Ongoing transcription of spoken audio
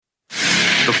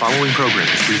The following program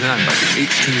is presented by the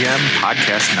HTM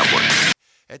Podcast Network.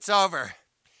 It's over.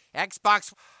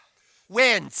 Xbox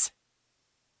wins.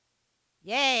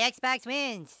 Yay, Xbox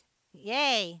wins.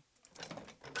 Yay.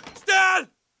 Stan!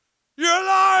 You're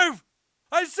alive!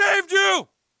 I saved you!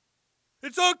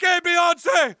 It's okay,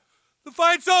 Beyonce! The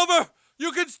fight's over!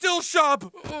 You can still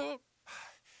shop!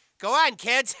 Go on,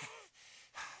 kids.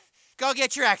 Go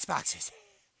get your Xboxes.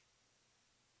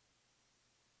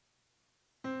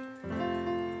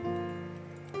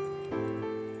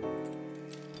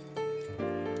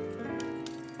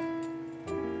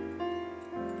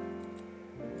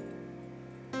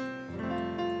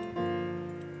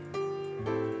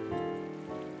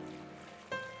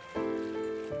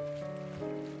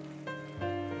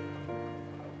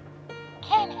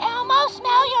 Can Elmo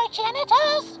smell your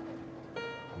genitals?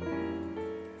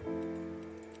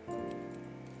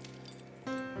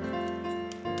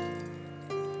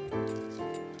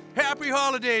 Happy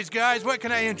holidays, guys. What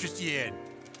can I interest you in?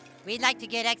 We'd like to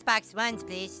get Xbox Ones,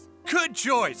 please. Good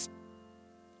choice.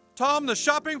 Tom, the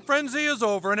shopping frenzy is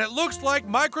over, and it looks like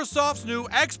Microsoft's new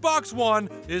Xbox One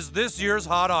is this year's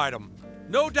hot item.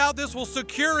 No doubt this will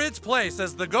secure its place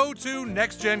as the go-to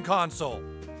next-gen console.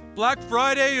 Black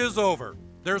Friday is over.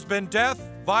 There's been death,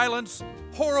 violence,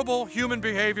 horrible human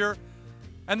behavior,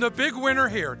 and the big winner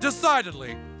here,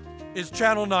 decidedly, is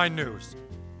Channel 9 News.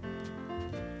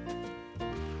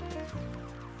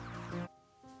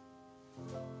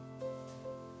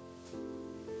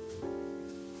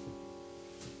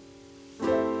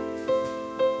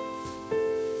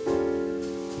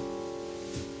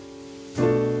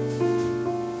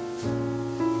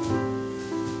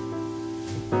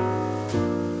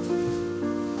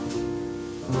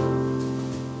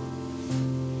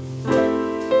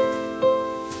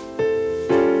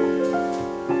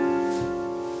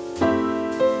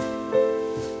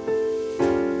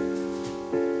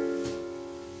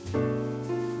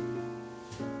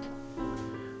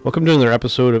 Welcome to another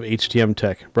episode of HTM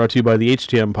Tech, brought to you by the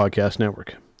HTM Podcast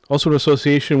Network. Also in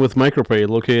association with Microplay,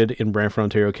 located in Brantford,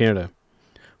 Ontario, Canada.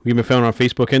 We can be found on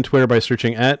Facebook and Twitter by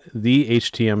searching at the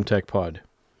HTM Tech Pod.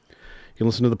 You can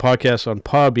listen to the podcast on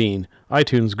Podbean,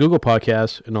 iTunes, Google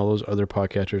Podcasts, and all those other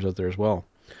podcatchers out there as well.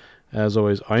 As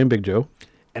always, I am Big Joe.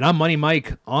 And I'm Money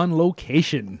Mike, on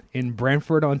location in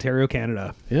Brantford, Ontario,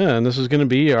 Canada. Yeah, and this is going to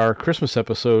be our Christmas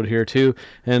episode here, too.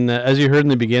 And as you heard in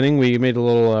the beginning, we made a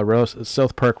little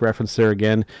South Park reference there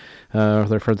again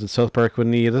with our friends at South Park.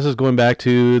 This is going back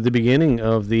to the beginning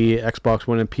of the Xbox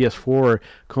One and PS4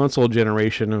 console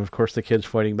generation. And, of course, the kids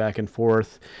fighting back and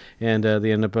forth. And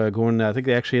they end up I think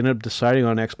they actually end up deciding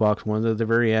on Xbox One at the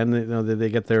very end. They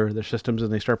get their systems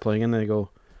and they start playing and they go,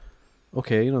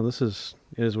 okay, it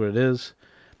is what it is.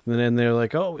 And then they're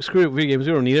like, oh, screw it, video games,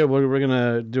 we don't need it, we're going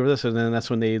to do this. And then that's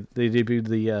when they debuted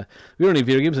the, we don't need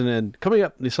video games. And then coming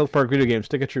up, the South Park video game,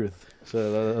 Stick of Truth.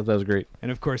 So that was great. And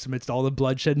of course, amidst all the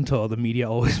bloodshed and toil, the media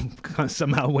always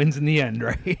somehow wins in the end,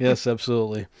 right? Yes,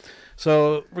 absolutely.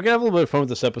 So we're going to have a little bit of fun with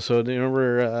this episode.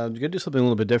 We're going to do something a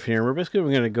little bit different here. We're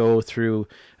going to go through,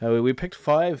 we picked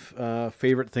 5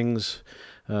 favorite things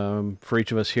for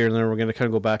each of us here, and then we're going to kind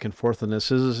of go back and forth on this.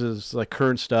 This is like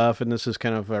current stuff, and this is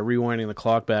kind of rewinding the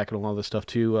clock back and a lot of this stuff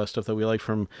too, stuff that we like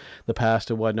from the past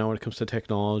and whatnot when it comes to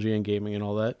technology and gaming and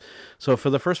all that. So for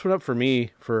the first one up for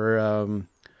me,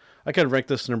 I kind of rank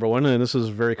this number 1, and this is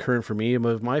very current for me.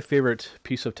 My favorite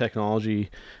piece of technology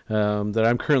that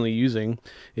I'm currently using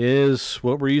is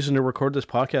what we're using to record this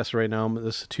podcast right now.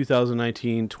 This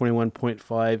 2019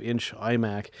 21.5-inch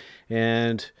iMac,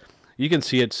 and you can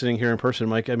see it sitting here in person,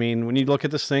 Mike. I mean, when you look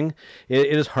at this thing, it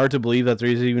is hard to believe that there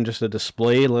is even just a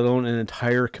display, let alone an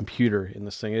entire computer in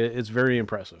this thing. It's very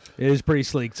impressive. It is pretty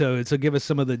sleek. So give us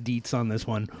some of the deets on this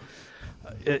one.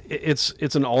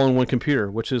 It's an all-in-one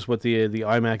computer, which is what the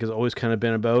iMac has always kind of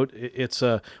been about.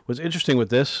 What's interesting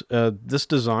with this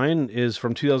design is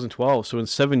from 2012. So in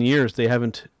 7 years, they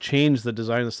haven't changed the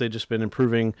design. They've just been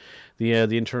improving the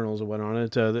internals and whatnot on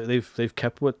it. They've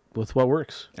kept with what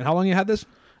works. And how long you had this?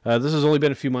 This has only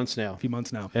been a few months now.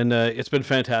 And it's been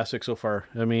fantastic so far.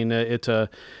 I mean, to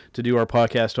do our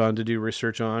podcast on, to do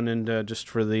research on, and just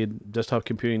for the desktop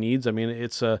computing needs. I mean,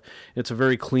 it's a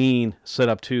very clean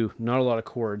setup too. Not a lot of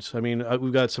cords. I mean,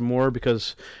 we've got some more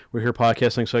because we're here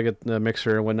podcasting, so I get the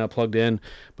mixer and whatnot plugged in.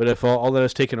 But if all that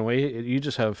is taken away,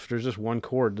 there's just one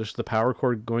cord. There's the power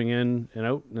cord going in and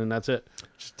out, and that's it.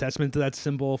 Just testament to that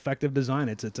simple, effective design.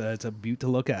 It's a beaut to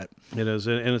look at. It is,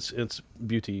 and it's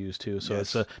beauty to use too. So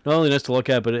yes. not only nice to look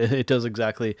at, but it does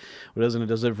exactly what it does, and it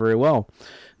does it very well.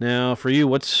 Now, for you,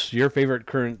 what's your favorite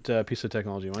current piece of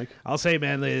technology, Mike? I'll say,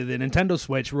 man, the Nintendo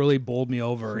Switch really bowled me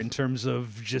over in terms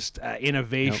of just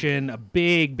innovation. Yep.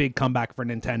 A big comeback for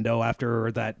Nintendo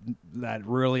after that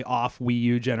really off Wii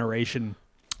U generation.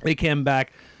 They came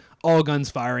back, all guns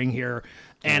firing here.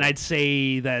 And I'd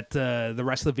say that the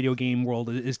rest of the video game world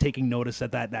is taking notice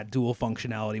at that dual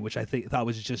functionality, which I thought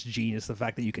was just genius. The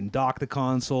fact that you can dock the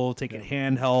console, take it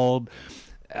handheld.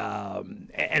 And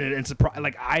it's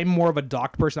like, I'm more of a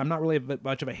docked person. I'm not really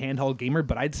much of a handheld gamer,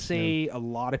 but I'd say a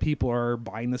lot of people are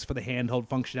buying this for the handheld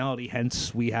functionality.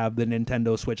 Hence, we have the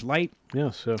Nintendo Switch Lite. Yeah,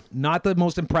 so not the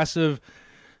most impressive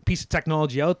piece of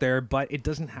technology out there, but it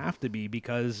doesn't have to be,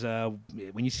 because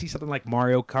when you see something like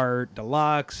Mario Kart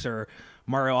Deluxe or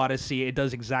Mario Odyssey, it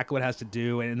does exactly what it has to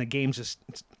do, and the games just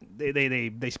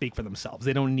they speak for themselves.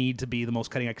 They don't need to be the most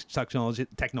cutting edge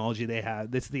technology they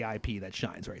have. It's the IP that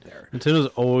shines right there. Nintendo's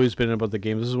always been about the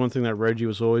games. This is one thing that Reggie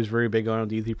was always very big on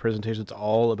the E3 presentation. It's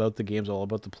all about the games, all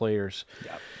about the players.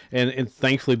 Yep. And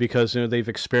thankfully, because they've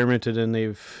experimented and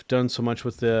they've done so much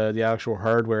with the actual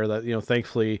hardware that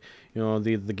thankfully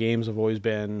the games have always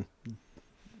been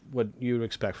what you would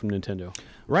expect from Nintendo.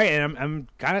 Right, and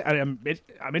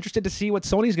I'm interested to see what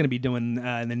Sony's going to be doing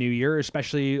in the new year.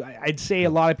 Especially, I'd say a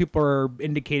lot of people are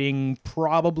indicating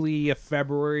probably a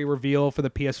February reveal for the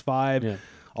PS5. Yeah.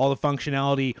 All the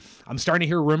functionality. I'm starting to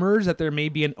hear rumors that there may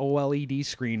be an OLED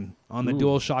screen on the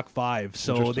DualShock 5.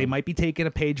 So they might be taking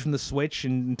a page from the Switch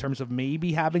in terms of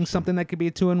maybe having something that could be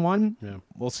a 2-in-1. Yeah.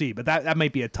 We'll see. But that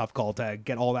might be a tough call to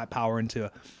get all that power into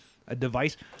a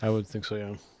device. I would think so,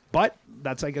 yeah. But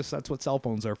I guess that's what cell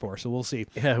phones are for. So we'll see.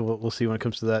 Yeah, we'll see when it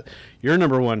comes to that. Your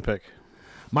number one pick.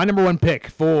 My number one pick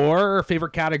for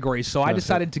favorite category. So I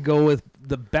decided to go with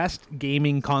the best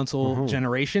gaming console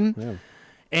generation. Yeah.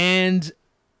 And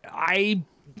I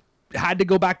had to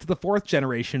go back to the fourth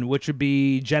generation, which would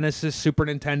be Genesis, Super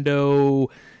Nintendo,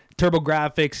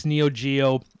 TurboGrafx, Neo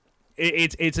Geo.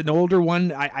 It's an older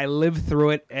one. I lived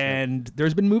through it, and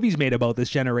there's been movies made about this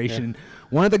generation. Yeah.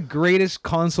 One of the greatest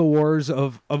console wars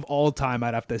of all time,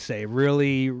 I'd have to say.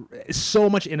 Really, so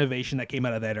much innovation that came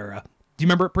out of that era. Do you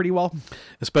remember it pretty well?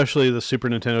 Especially the Super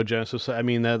Nintendo Genesis. I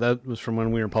mean, that was from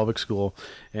when we were in public school,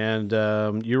 and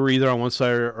you were either on one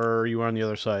side or you were on the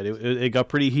other side. It got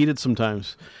pretty heated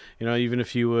sometimes. Even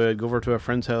if you would go over to a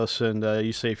friend's house and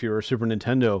you say if you were a Super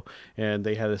Nintendo and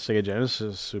they had a Sega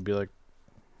Genesis, it would be like,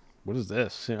 what is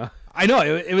this? I know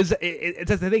it's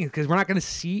that's the thing, because we're not going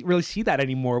to really see that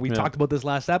anymore. We talked about this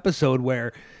last episode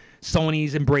where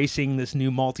Sony's embracing this new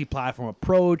multi-platform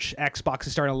approach. Xbox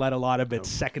is starting to let a lot of its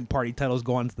second-party titles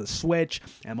go onto the Switch.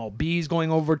 MLB's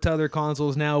going over to other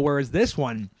consoles now, whereas this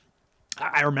one,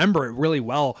 I remember it really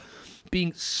well,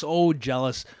 being so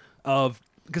jealous of,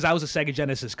 because I was a Sega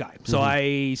Genesis guy. So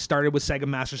I started with Sega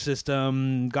Master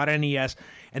System, got an NES,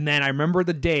 and then I remember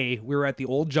the day we were at the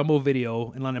old Jumbo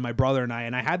Video in London, my brother and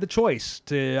I had the choice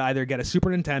to either get a Super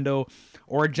Nintendo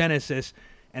or a Genesis.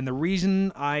 And the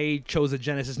reason I chose a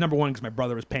Genesis, number one, because my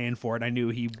brother was paying for it. I knew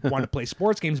he wanted to play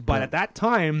sports games, but at that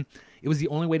time, it was the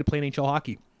only way to play NHL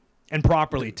hockey. And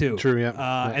properly, too. True,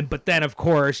 yeah. But then, of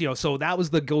course, so that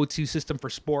was the go-to system for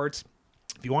sports.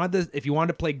 If you wanted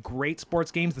to play great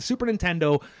sports games, the Super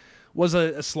Nintendo was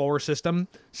a slower system.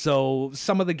 So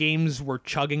some of the games were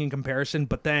chugging in comparison,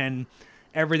 but then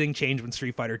everything changed when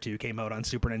Street Fighter 2 came out on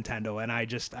Super Nintendo, and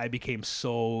I became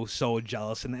so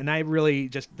jealous. And I really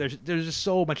just there's just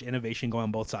so much innovation going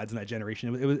on both sides in that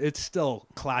generation. It's still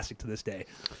classic to this day.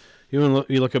 You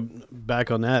look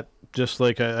back on that, just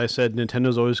like I said,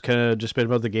 Nintendo's always kind of just been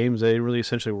about the games. They didn't really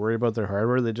essentially worry about their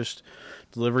hardware. They just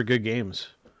deliver good games.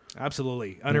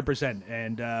 Absolutely, 100%,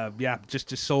 and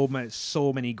just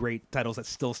so many great titles that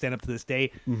still stand up to this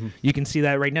day. You can see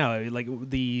that right now. Like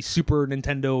the Super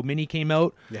Nintendo Mini came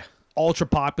out, ultra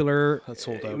popular. That's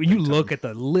sold out. When you look at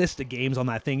the list of games on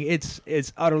that thing, it's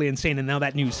utterly insane. And now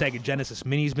that new Sega Genesis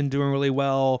Mini's been doing really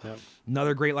well. Yep.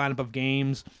 Another great lineup of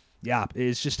games. Yeah,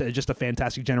 it's just a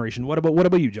fantastic generation. What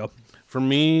about you, Joe? For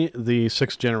me, the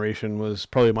sixth generation was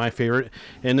probably my favorite.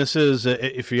 And this is,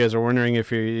 if you guys are wondering,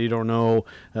 if you don't know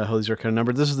how these are kind of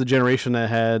numbered, this is the generation that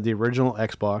had the original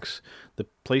Xbox, the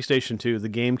PlayStation 2, the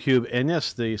GameCube, and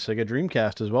yes, the Sega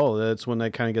Dreamcast as well. That's when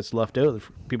that kind of gets left out.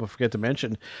 People forget to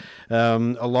mention.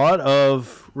 A lot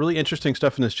of really interesting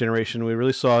stuff in this generation. We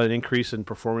really saw an increase in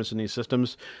performance in these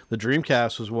systems. The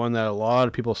Dreamcast was one that a lot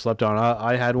of people slept on.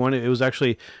 I had one. It was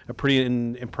actually a pretty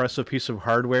impressive piece of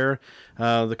hardware.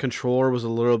 The controller was a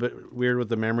little bit weird with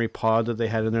the memory pod that they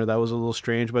had in there. That was a little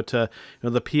strange. But the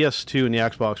PS2 and the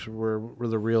Xbox were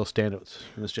the real standouts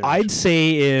in this generation. I'd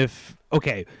say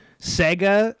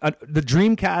Sega, the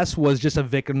Dreamcast was just a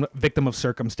victim of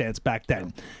circumstance back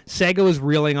then. Sega was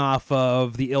reeling off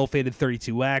of the ill-fated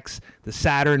 32X, the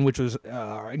Saturn, which was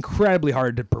incredibly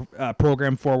hard to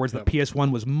program forwards. The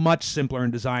PS1 was much simpler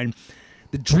in design.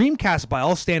 The Dreamcast, by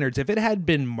all standards, if it had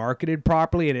been marketed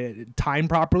properly and it timed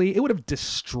properly, it would have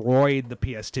destroyed the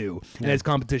PS2 and its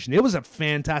competition. It was a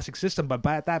fantastic system, but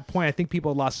at that point, I think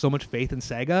people had lost so much faith in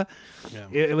Sega. Yeah.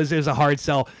 It was a hard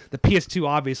sell. The PS2,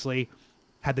 obviously,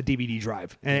 had the DVD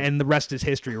drive, and the rest is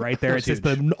history right there. It's just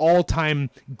the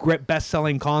all-time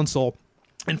best-selling console.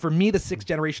 And for me, the 6th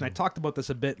generation, I talked about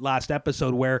this a bit last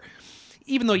episode, where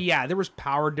even though, there was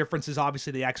power differences,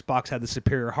 obviously the Xbox had the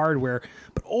superior hardware,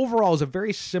 but overall it was a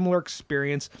very similar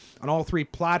experience on all 3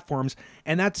 platforms.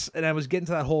 And I was getting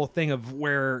to that whole thing of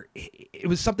where it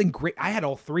was something great. I had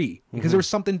all 3 because there was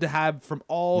something to have from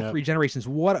all 3 generations.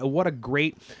 What a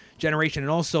great generation. And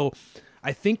also,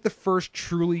 I think the first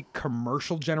truly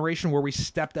commercial generation where we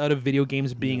stepped out of video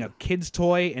games being a kid's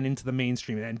toy and into the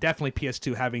mainstream, and definitely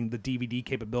PS2 having the DVD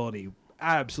capability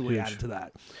absolutely added to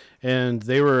that. And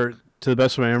they were, to the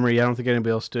best of my memory, I don't think anybody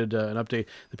else did an update.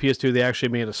 The PS2, they actually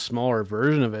made a smaller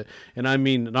version of it. And I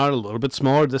mean, not a little bit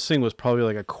smaller. This thing was probably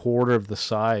like a quarter of the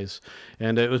size.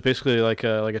 And it was basically like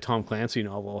a Tom Clancy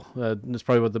novel. It's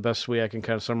probably the best way I can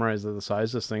kind of summarize the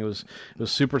size of this thing. It was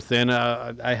super thin.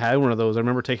 I had one of those. I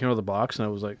remember taking it out of the box, and I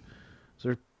was like, is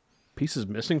there pieces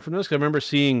missing from this? 'Cause I remember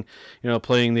seeing,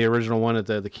 playing the original one at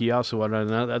the kiosk and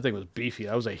whatnot, and that thing was beefy.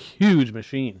 That was a huge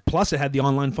machine. Plus, it had the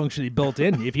online functionality built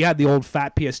in. If you had the old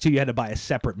fat PS2, you had to buy a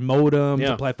separate modem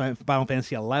to play Final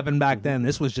Fantasy 11 back then.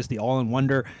 This was just the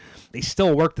all-in-wonder. They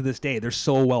still work to this day. They're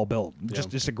so well built.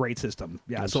 Just a great system.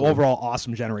 Yeah. Absolutely. So overall,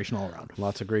 awesome generation all around.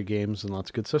 Lots of great games and lots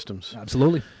of good systems.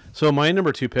 Absolutely. So my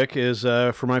number 2 pick is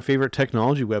for my favorite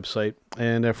technology website,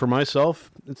 and for myself,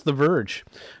 it's The Verge.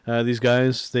 These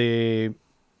guys, they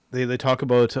talk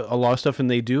about a lot of stuff,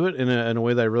 and they do it in a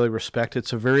way that I really respect.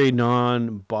 It's a very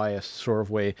non-biased sort of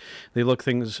way. They look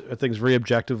at things very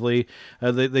objectively.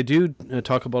 They do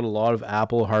talk about a lot of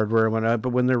Apple hardware and whatnot, but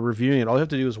when they're reviewing it, all you have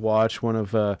to do is watch one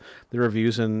of the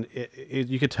reviews, and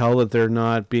you could tell that they're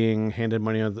not being handed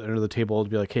money under the table to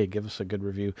be like, hey, give us a good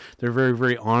review. They're very,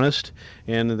 very honest,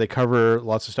 and they cover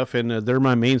lots of stuff, and they're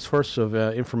my main source of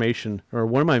information, or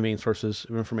one of my main sources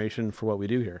of information for what we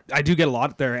do here. I do get a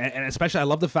lot there, and especially I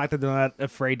love the fact that they're not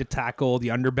afraid to tackle the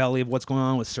underbelly of what's going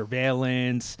on with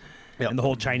surveillance and the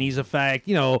whole Chinese effect.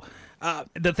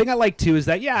 The thing I like too is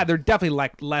that they're definitely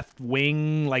like left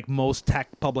wing, like most tech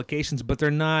publications, but they're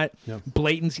not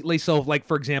blatantly so. Like,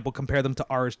 for example, compare them to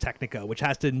Ars Technica, which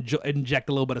has to inject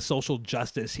a little bit of social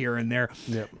justice here and there.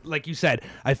 Like you said,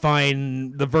 I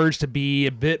find The Verge to be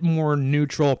a bit more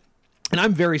neutral, and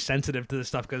I'm very sensitive to this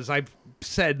stuff because I've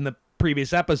said in the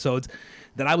previous episodes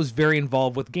that I was very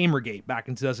involved with Gamergate back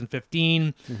in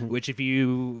 2015, which if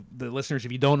you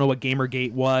don't know what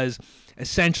Gamergate was,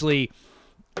 essentially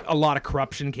a lot of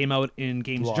corruption came out in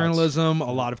games journalism,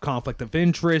 a lot of conflict of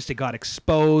interest, it got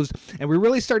exposed, and we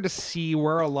really started to see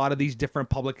where a lot of these different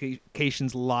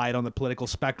publications lied on the political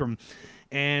spectrum.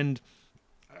 And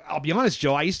I'll be honest,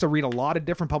 Joe, I used to read a lot of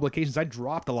different publications. I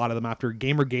dropped a lot of them after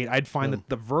Gamergate. I'd find that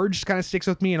The Verge kind of sticks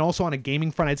with me, and also on a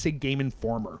gaming front, I'd say Game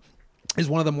Informer is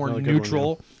one of the more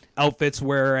neutral outfits,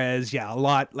 whereas, a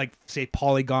lot like, say,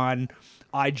 Polygon,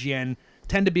 IGN,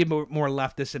 tend to be more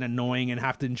leftist and annoying and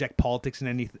have to inject politics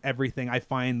in everything. I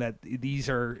find that these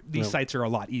sites are a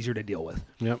lot easier to deal with.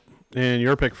 Yep. And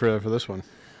your pick for this one?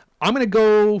 I'm going to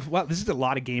go, well, this is a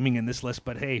lot of gaming in this list,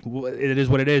 but hey, it is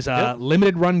what it is.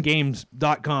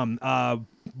 LimitedRunGames.com.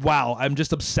 Wow, I'm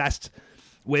just obsessed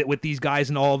with these guys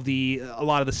and a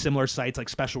lot of the similar sites like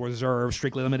Special Reserve,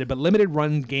 Strictly Limited, but Limited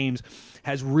Run Games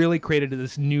has really created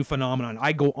this new phenomenon.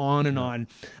 I go on and on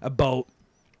about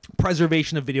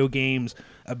preservation of video games,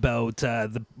 about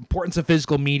the importance of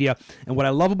physical media, and what I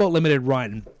love about Limited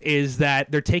Run is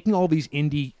that they're taking all these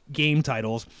indie game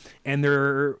titles and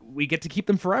we get to keep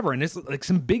them forever, and it's like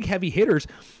some big heavy hitters.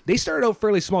 They started out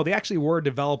fairly small. They actually were a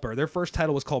developer. Their first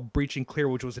title was called Breaching Clear,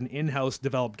 which was an in-house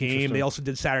developed game. They also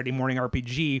did Saturday Morning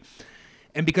RPG,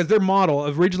 and because their model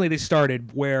originally they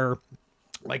started where,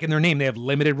 like in their name, they have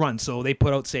limited run, so they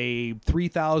put out, say,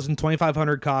 3,000,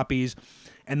 2,500 copies,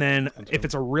 and then if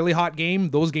it's a really hot game,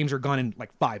 those games are gone in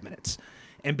like 5 minutes.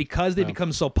 And because they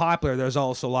become so popular, there's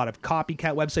also a lot of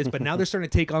copycat websites, but now they're starting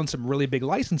to take on some really big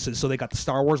licenses. So they got the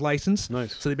Star Wars license.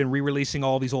 Nice. So they've been re-releasing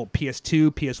all these old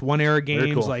PS2, PS1 era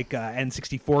games, like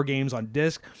N64 games on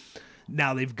disc.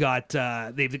 Now they've got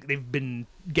they've been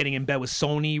getting in bed with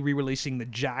Sony, re-releasing the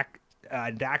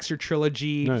Daxter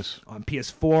trilogy on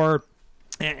PS4,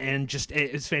 and just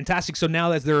it's fantastic. So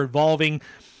now as they're evolving,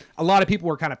 a lot of people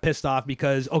were kind of pissed off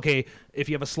because, okay, if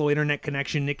you have a slow internet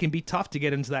connection, it can be tough to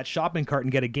get into that shopping cart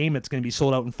and get a game that's going to be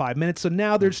sold out in 5 minutes. So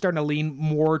now they're starting to lean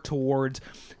more towards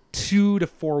 2 to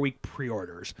 4 week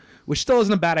pre-orders, which still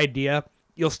isn't a bad idea.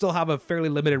 You'll still have a fairly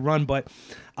limited run, but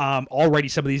already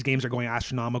some of these games are going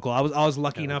astronomical. I was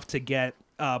lucky enough to get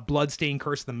Bloodstained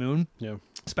Curse of the Moon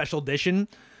special edition.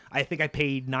 I think I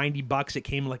paid $90. It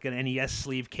came like an NES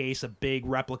sleeve case, a big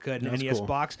replica, an NES cool.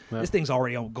 box. Yeah. This thing's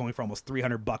already going for almost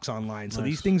 $300 online. So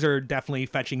these things are definitely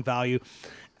fetching value.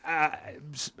 I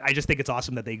just think it's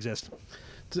awesome that they exist.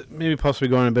 Maybe possibly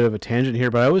going on a bit of a tangent here,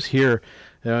 but I was here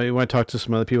when I talked to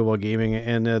some other people about gaming,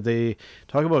 and they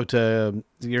talk about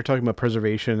you're talking about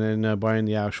preservation and buying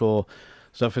the actual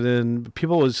stuff, and then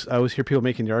I always hear people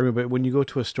making the argument, but when you go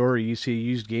to a store, you see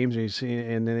used games,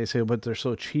 and then they say, but they're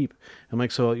so cheap. I'm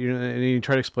like, so and you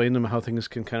try to explain to them how things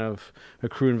can kind of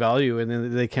accrue in value, and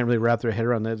then they can't really wrap their head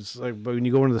around that. It's like, but when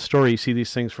you go into the store, you see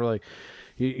these things for like,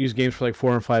 you use games for like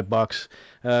 $4 and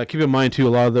 $5. Keep in mind too, a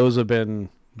lot of those have been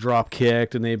drop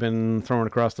kicked and they've been thrown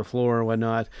across the floor and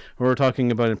whatnot. We're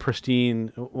talking about in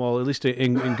pristine, well, at least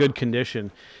in good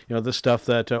condition. This stuff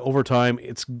that over time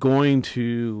it's going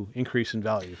to increase in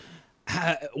value.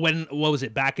 What was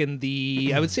it back in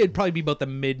I would say it'd probably be about the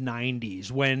mid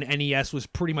 90s when NES was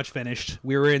pretty much finished.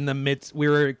 We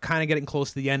were kind of getting close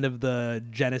to the end of the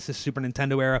Genesis Super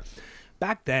Nintendo era.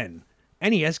 Back then,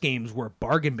 NES games were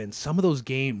bargain bins. Some of those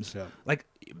games, like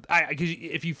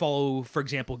if you follow, for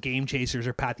example, Game Chasers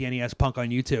or Pat the NES Punk on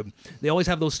YouTube, they always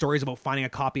have those stories about finding a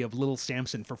copy of Little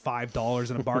Samson for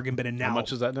 $5 in a bargain bin, and now how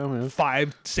much is that now? Yeah.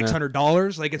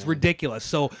 $500-$600. Like, it's ridiculous.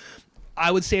 So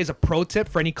I would say, as a pro tip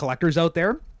for any collectors out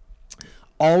there,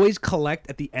 always collect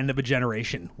at the end of a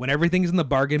generation. When everything's in the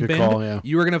bargain bin,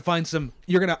 you're going to find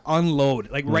you're going to unload.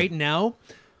 Like right now,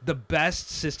 the best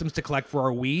systems to collect for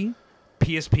our Wii,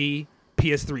 PSP,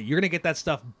 PS3. You're going to get that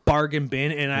stuff bargain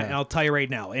bin, and I'll tell you right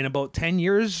now, in about 10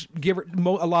 years,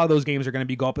 a lot of those games are going to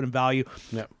be go up in value.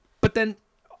 Yeah. But then,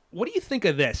 what do you think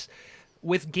of this?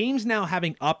 With games now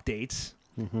having updates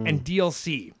and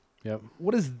DLC,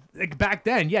 what is, like, back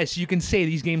then, yes, you can say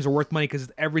these games are worth money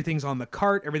because everything's on the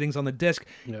cart, everything's on the disc.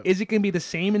 Is it going to be the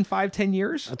same in 5-10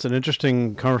 years? That's an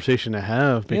interesting conversation to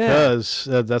have, because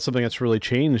that's something that's really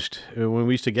changed. When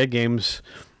we used to get games,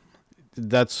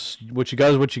 that's what you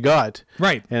got is what you got,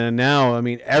 right? And now, I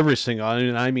mean, every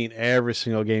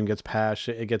single game gets patched,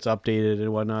 it gets updated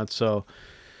and whatnot. So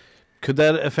could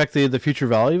that affect the future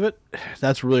value of it?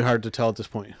 That's really hard to tell at this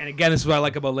point. And again, this is what I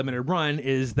like about Limited Run,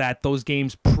 is that those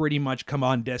games pretty much come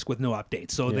on disc with no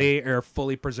updates, so they are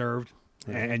fully preserved.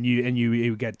 And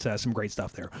you get some great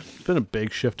stuff there. It's been a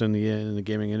big shift in the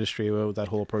gaming industry with that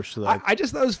whole approach to that. I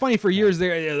just thought it was funny. For years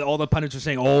there, all the pundits were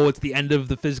saying, "Oh, it's the end of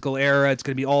the physical era. It's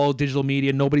going to be all digital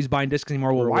media. Nobody's buying discs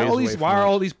anymore." Well, why are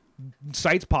all these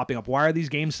sites popping up? Why are these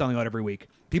games selling out every week?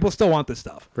 People still want this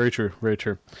stuff. Very true. Very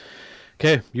true.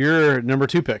 Okay, your number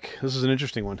 2 pick. This is an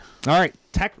interesting one. All right,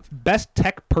 best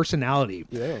tech personality.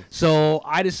 Yeah. So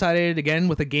I decided, again,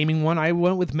 with a gaming one, I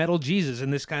went with Metal Jesus,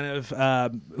 and this kind of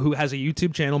who has a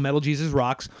YouTube channel, Metal Jesus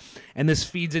Rocks, and this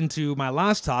feeds into my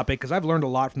last topic because I've learned a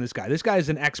lot from this guy. This guy is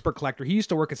an expert collector. He used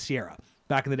to work at Sierra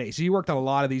back in the day, so he worked on a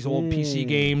lot of these old PC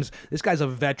games. This guy's a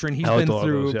veteran. He's been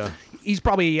through. He's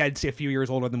probably, I'd say, a few years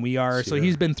older than we are, so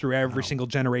he's been through every single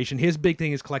generation. His big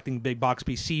thing is collecting big box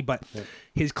PC, but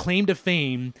his claim to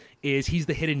fame is he's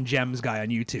the hidden gems guy on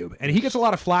YouTube, and he gets a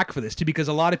lot of flack for this too, because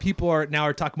a lot of people are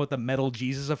talking about the Metal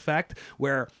Jesus effect,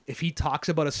 where if he talks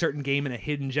about a certain game in a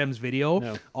hidden gems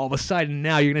video, all of a sudden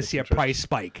now you're going to see a price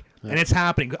spike. And it's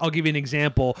happening. I'll give you an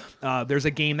example. There's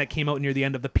a game that came out near the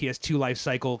end of the PS2 life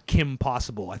cycle, Kim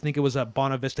Possible. I think it was a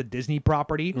Bonavista Disney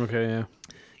property. Okay, yeah.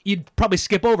 You'd probably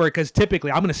skip over it because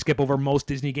typically I'm going to skip over most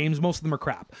Disney games. Most of them are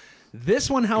crap. This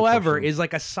one, however, is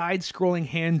like a side-scrolling,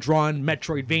 hand-drawn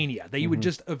Metroidvania that you would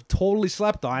just have totally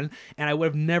slept on, and I would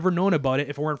have never known about it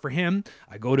if it weren't for him.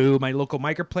 I go to my local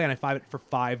Microplay and I find it for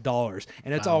 $5,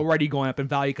 and it's already going up in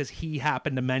value because he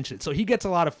happened to mention it. So he gets a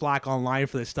lot of flack online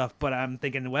for this stuff, but I'm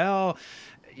thinking, well,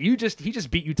 he just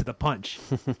beat you to the punch.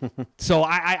 So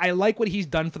I like what he's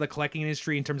done for the collecting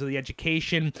industry in terms of the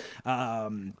education.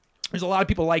 There's a lot of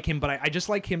people like him, but I just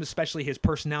like him, especially his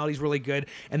personality is really good.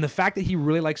 And the fact that he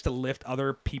really likes to lift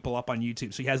other people up on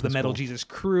YouTube. So he has the Metal Jesus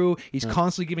crew. He's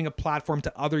constantly giving a platform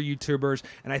to other YouTubers.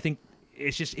 And I think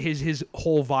it's just his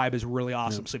whole vibe is really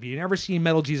awesome. So if you've never seen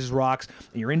Metal Jesus Rocks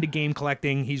and you're into game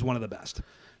collecting, he's one of the best.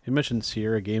 You mentioned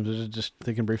Sierra Games. I was just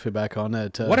thinking briefly back on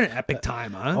that. What an epic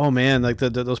time, huh? Oh man, like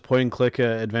those point and click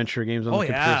adventure games on the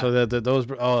computer. Yeah. So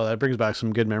that brings back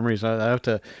some good memories. I have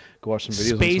to go watch some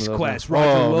videos. Space on some of those Quest, now. Roger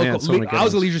Oh, Local. man, so many good I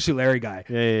was a ones. Leisure Suit Larry guy.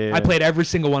 Yeah. I played every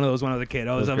single one of those when I was a kid.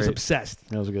 I was great. obsessed.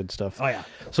 That was good stuff. Oh yeah.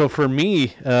 So for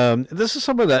me, this is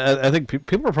something that I think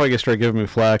people are probably gonna start giving me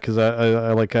flack because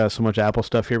I like so much Apple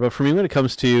stuff here. But for me, when it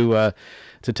comes to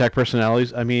tech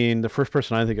personalities, I mean, the first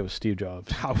person I think of is Steve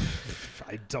Jobs.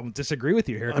 I don't disagree with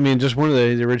you here. I mean, just one of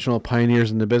the original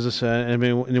pioneers in the business. I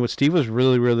mean, what Steve was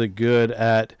really, really good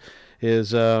at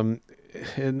is, and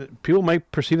people might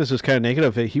perceive this as kind of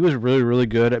negative, he was really, really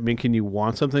good at making you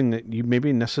want something that you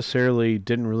maybe necessarily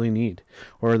didn't really need,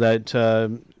 or that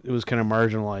it was kind of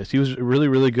marginalized. He was really,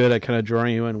 really good at kind of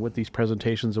drawing you in with these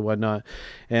presentations and whatnot.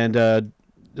 And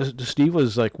Steve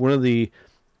was like one of the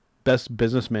best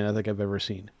businessmen I think I've ever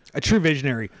seen. A true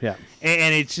visionary. Yeah.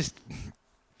 And it's just...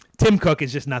 Tim Cook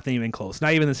is just nothing even close.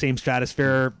 Not even the same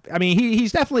stratosphere. I mean,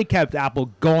 he's definitely kept Apple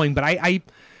going, but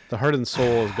The heart and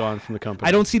soul is gone from the company.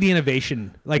 I don't see the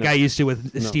innovation like I used to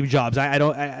with Steve Jobs. I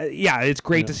don't. Yeah, it's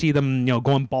great to see them,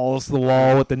 going balls to the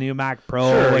wall with the new Mac Pro.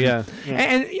 Sure, and, yeah.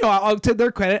 And to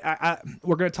their credit,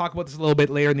 we're going to talk about this a little bit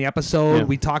later in the episode. Yeah.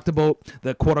 We talked about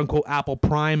the quote unquote Apple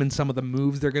Prime and some of the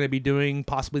moves they're going to be doing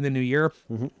possibly in the new year.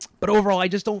 Mm-hmm. But overall, I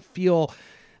just don't feel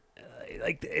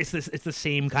like it's the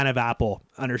same kind of Apple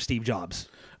under Steve Jobs.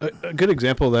 A good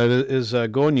example of that is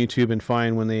go on YouTube and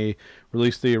find when they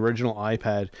released the original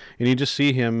iPad, and you just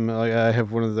see him. Like, I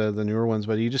have one of the newer ones,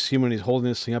 but you just see him when he's holding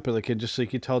this thing up, like you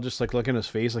could tell, just like looking at his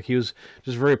face, like he was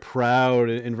just very proud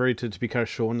and very to be kind of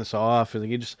showing this off, and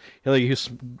he was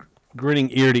grinning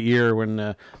ear to ear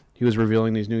when he was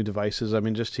revealing these new devices. I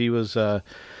mean, he was.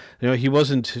 He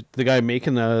wasn't the guy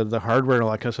making the hardware and all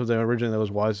that kind of stuff. Originally, that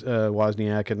was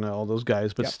Wozniak and all those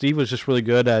guys. But Steve was just really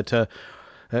good at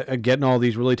getting all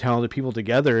these really talented people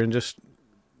together and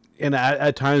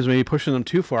at times maybe pushing them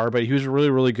too far. But he was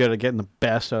really, really good at getting the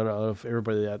best out of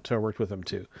everybody that worked with him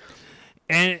too.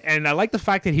 And I like the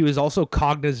fact that he was also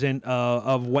cognizant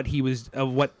of what he was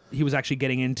actually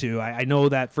getting into. I know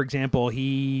that, for example,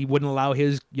 he wouldn't allow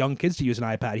his young kids to use an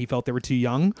iPad. He felt they were too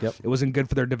young. Yep. It wasn't good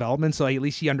for their development. So at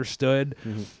least he understood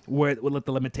what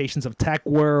the limitations of tech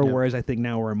were. Yep. Whereas I think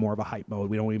now we're in more of a hype mode.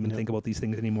 We don't even think about these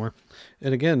things anymore.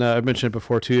 And again, I mentioned it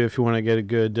before too. If you want to get a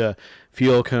good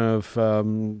feel, kind of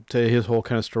to his whole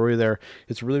kind of story there,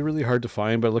 it's really, really hard to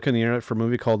find. But look on the internet for a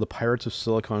movie called The Pirates of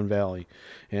Silicon Valley,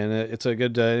 and it's a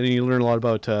good. And you learn a lot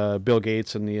about Bill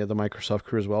Gates and the Microsoft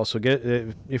crew as well. So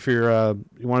if you're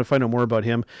you want to find out more about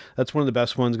him, that's one of the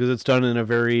best ones because it's done in a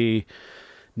very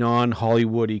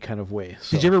non-Hollywood-y kind of way.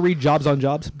 So, Did you ever read Jobs on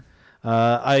Jobs?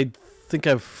 I think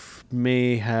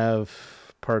may have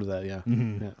part of that. Yeah.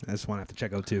 Mm-hmm. Yeah. That's one I have to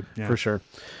check out too. Yeah. For sure.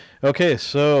 Okay,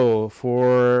 so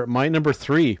for my number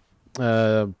 3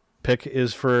 pick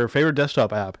is for favorite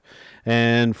desktop app,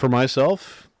 and for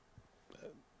myself,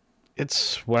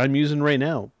 it's what I'm using right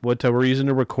now. What we're using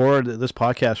to record this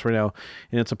podcast right now,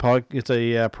 and it's a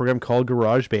program called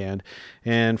GarageBand.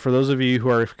 And for those of you who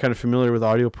are kind of familiar with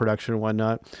audio production and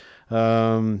whatnot,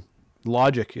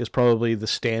 Logic is probably the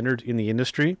standard in the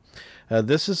industry.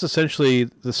 This is essentially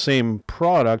the same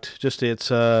product, just it's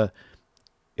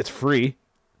free.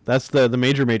 That's the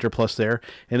major plus there,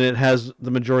 and it has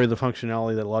the majority of the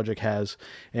functionality that Logic has,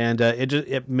 and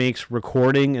it makes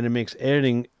recording and it makes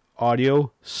editing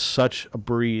audio such a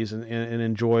breeze and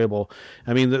enjoyable.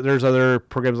 I mean, there's other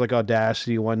programs like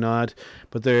Audacity and whatnot,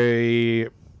 but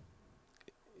it's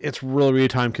really, really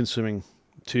time consuming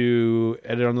to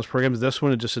edit on those programs. This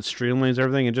one, it streamlines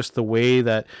everything, and just the way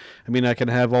that, I mean, I can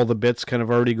have all the bits kind of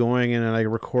already going in, and I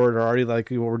record already like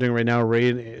what we're doing right now right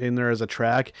in there as a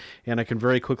track, and I can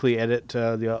very quickly edit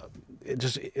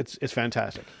it's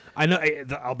fantastic. I know.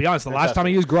 I'll be honest. The last time I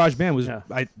used GarageBand was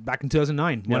back in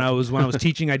 2009 when Yeah. I was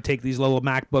teaching. I'd take these little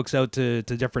MacBooks out to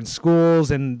different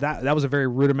schools, and that was a very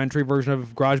rudimentary version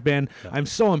of GarageBand. Yeah. I'm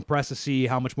so impressed to see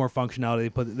how much more functionality they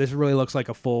put. This really looks like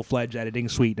a full-fledged editing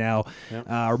suite now.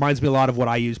 Yeah. Reminds me a lot of what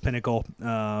I use, Pinnacle,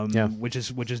 which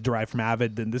is derived from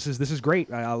Avid. And this is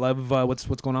great. I love what's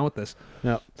going on with this.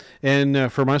 Yeah,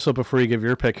 and for myself, before you give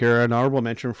your pick here, an honorable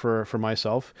mention for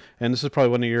myself, and this is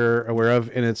probably one that you're aware of,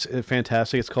 and it's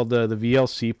fantastic. It's called called the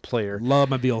VLC player. Love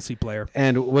my VLC player.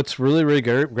 And what's really, really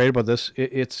great about this,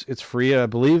 it's free. I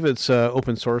believe it's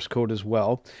open source code as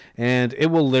well. And it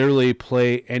will literally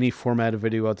play any format of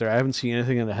video out there. I haven't seen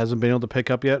anything that it hasn't been able to pick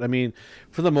up yet. I mean,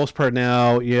 for the most part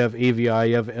now, you have AVI,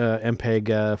 you have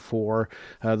MPEG-4.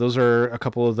 Those are a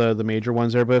couple of the major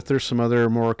ones there. But if there's some other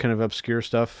more kind of obscure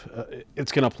stuff,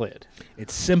 it's going to play it.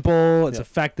 It's simple. It's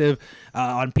effective.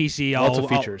 On PC, Lots of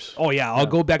features. I'll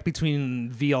go back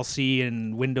between VLC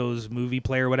and Windows Movie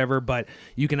Player or whatever, but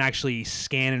you can actually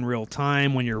scan in real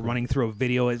time when you're running through a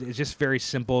video. It's just very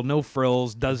simple. No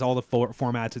frills. Does all the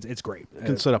formats. It's great. You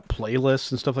can set up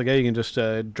playlists and stuff like that. You can just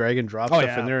drag and drop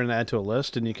stuff in there and add to a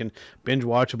list, and you can binge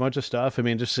watch a bunch of stuff. I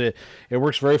mean, just it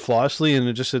works very flawlessly, and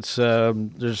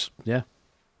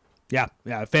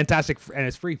Yeah, fantastic, and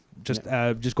it's free. Just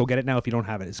go get it now if you don't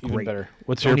have it. It's even great. better.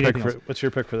 What's your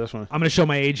pick for this one? I'm going to show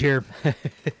my age here.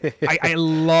 I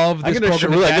love this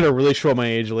program. I'm going to really show my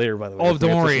age later, by the way. Oh,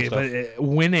 don't worry. But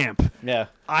Winamp. Yeah.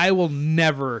 I will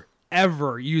never,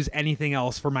 ever use anything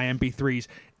else for my MP3s.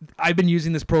 I've been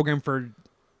using this program for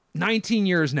 19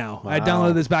 years now. Wow. I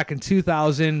downloaded this back in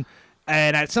 2000.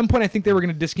 And at some point, I think they were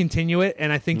going to discontinue it.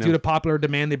 And I think due to popular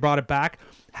demand, they brought it back.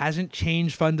 Hasn't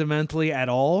changed fundamentally at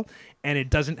all. And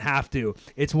it doesn't have to.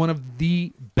 It's one of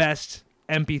the best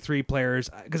MP3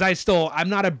 players. Because I'm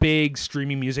not a big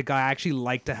streaming music guy. I actually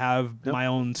like to have my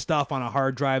own stuff on a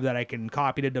hard drive that I can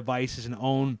copy to devices and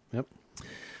own. Yep.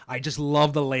 I just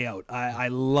love the layout. I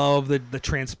love the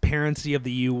transparency of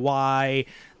the UI,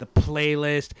 the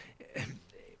playlist.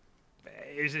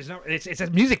 It's a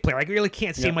music player. I really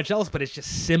can't say much else, but it's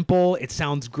just simple. It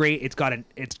sounds great. It's got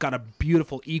a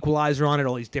beautiful equalizer on it.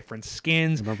 All these different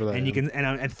skins, and you can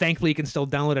and thankfully you can still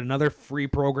download another free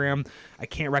program. I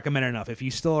can't recommend it enough. If you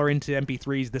still are into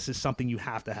MP3s, this is something you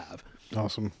have to have.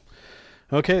 Awesome.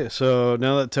 Okay, so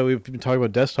now that we've been talking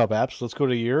about desktop apps, let's go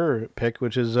to your pick,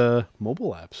 which is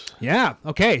mobile apps. Yeah.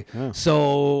 Okay. Yeah.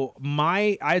 So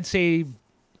I'd say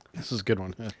this is a good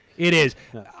one. Yeah. It is.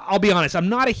 Yeah. I'll be honest. I'm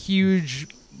not a huge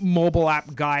mobile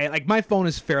app guy. Like my phone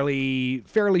is fairly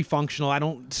functional. I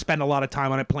don't spend a lot of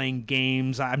time on it playing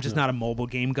games. I'm just not a mobile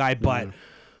game guy. But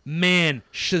man,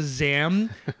 Shazam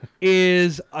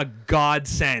is a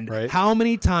godsend. Right. How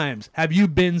many times have you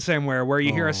been somewhere where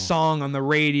you hear a song on the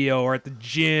radio or at the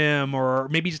gym, or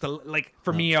maybe just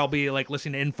for me, I'll be like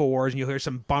listening to InfoWars and you'll hear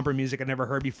some bumper music I've never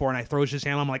heard before, and I throw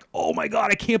Shazam. I'm like, oh my god,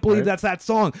 I can't believe that's that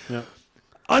song. Yeah.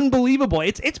 Unbelievable.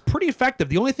 It's pretty effective.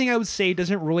 The only thing I would say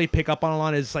doesn't really pick up on a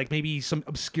lot is like maybe some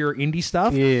obscure indie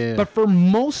stuff. Yeah. But for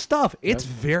most stuff, it's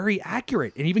very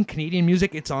accurate. And even Canadian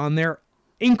music, it's on there.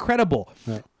 Incredible.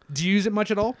 Yeah. Do you use it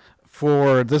much at all?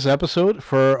 For this episode,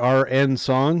 for our end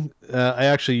song, I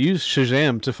actually used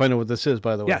Shazam to find out what this is,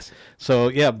 by the way. Yes. So,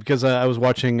 yeah, because I was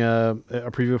watching a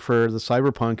preview for the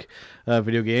Cyberpunk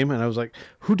video game, and I was like,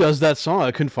 who does that song?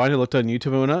 I couldn't find it. I looked on YouTube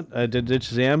and whatnot. I did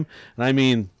Shazam, and I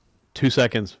mean, 2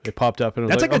 seconds, it popped up, and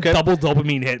that's like a double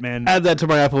dopamine hit, man. Add that to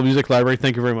my Apple Music library.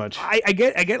 Thank you very much. I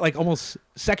get like almost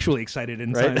sexually excited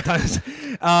in times.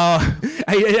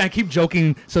 I keep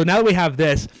joking. So now that we have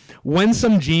this, when's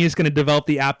some genius going to develop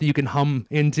the app that you can hum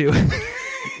into?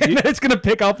 And then it's going to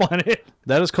pick up on it.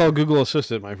 That is called Google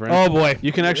Assistant, my friend. Oh, boy.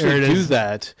 You can actually do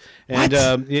that. And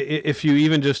if you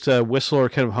even just whistle or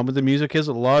kind of hum what the music is,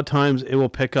 a lot of times it will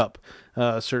pick up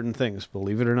certain things,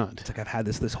 believe it or not. It's like I've had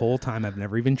this whole time. I've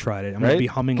never even tried it. I'm going to be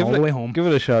humming all the way home. Give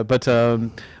it a shot. But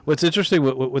what's interesting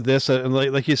with this,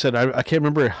 like you said, I can't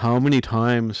remember how many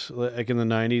times, like in the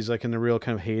 90s, like in the real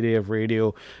kind of heyday of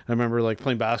radio, I remember like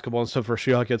playing basketball and stuff for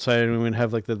She Hockey outside, and we would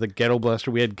have like the Ghetto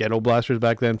Blaster. We had Ghetto Blasters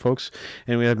back then, folks,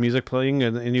 and we had music playing,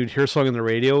 and you'd hear a song on the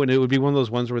radio, and it would be one of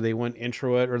those ones where they wouldn't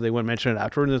intro it or they wouldn't mention it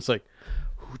afterward, and it's like,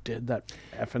 who did that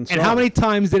effing song? And how many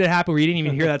times did it happen where you didn't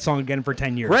even hear that song again for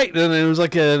 10 years? Right, and it was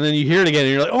like, and then you hear it again,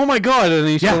 and you're like, oh my god, and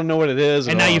then you still don't know what it is.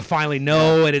 And now you finally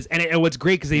know it is. And what's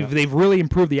great, because they've really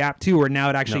improved the app too, where now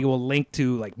it actually will link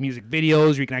to like music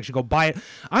videos, or you can actually go buy it.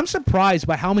 I'm surprised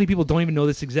by how many people don't even know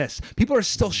this exists. People are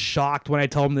still shocked when I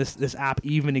tell them this app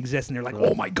even exists, and they're like,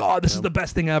 oh my god, this is the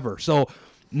best thing ever. So,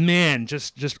 man,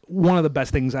 just one of the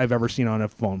best things I've ever seen on a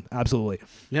phone. Absolutely.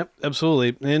 Yep,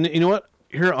 absolutely. And you know what?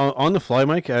 Here on the fly,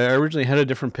 Mike, I originally had a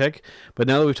different pick, but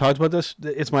now that we've talked about this,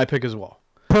 it's my pick as well.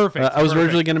 Perfect. I was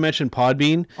originally going to mention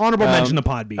Podbean. Honorable mention to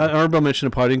Podbean. Honorable mention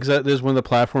to Podbean because that is one of the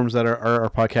platforms that our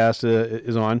podcast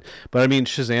is on. But I mean,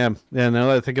 Shazam. And now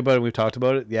that I think about it, we've talked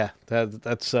about it. Yeah,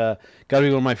 that's got to be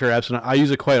one of my favorite apps. And I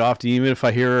use it quite often. Even if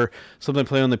I hear something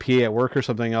play on the PA at work or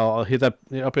something, I'll hit that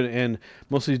up. And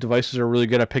most of these devices are really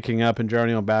good at picking up and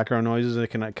drowning out background noises. They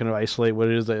can kind of isolate what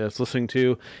it is that it's listening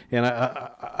to. And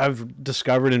I've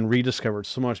discovered and rediscovered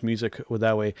so much music with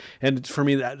that way. And for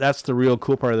me, that's the real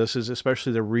cool part of this, is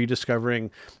especially the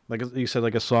rediscovering, like you said,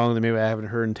 like a song that maybe I haven't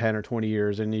heard in 10 or 20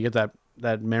 years, and you get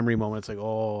that memory moment. It's like,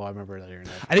 oh, I remember that hearing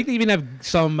that. I think they even have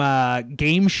some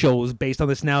game shows based on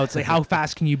this now. It's like, how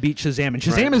fast can you beat Shazam? And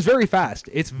Shazam is very fast.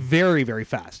 It's very, very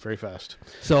fast. Very fast.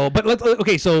 So, but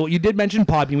okay, so you did mention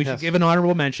Podbean. We should give an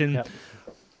honorable mention. Yep.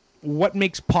 What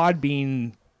makes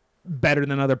Podbean better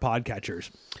than other podcatchers?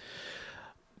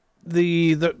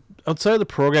 The outside of the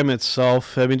program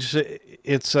itself, I mean, just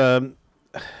it's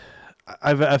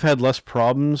I've had less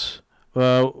problems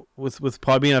with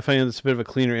Podbean. I find it's a bit of a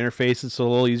cleaner interface. It's a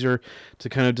little easier to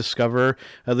kind of discover.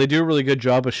 They do a really good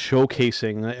job of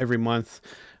showcasing every month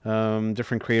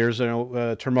different creators. I know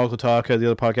Turnbuckle Talk, the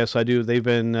other podcast I do,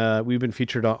 we've been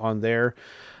featured on there.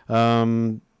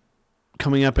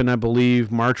 Coming up in, I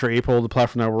believe, March or April, the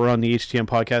platform that we're on, the HTM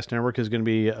Podcast Network, is going to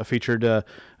be a featured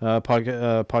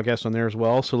podcast on there as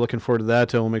well. So looking forward to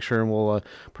that. We'll make sure and we'll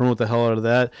promote the hell out of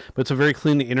that. But it's a very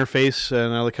clean interface,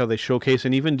 and I like how they showcase,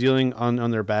 and even dealing on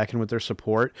their back end with their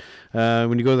support.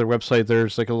 When you go to their website,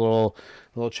 there's like a little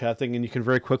chat thing, and you can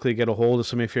very quickly get a hold of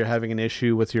somebody if you're having an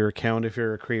issue with your account, if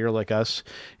you're a creator like us,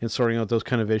 and sorting out those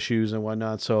kind of issues and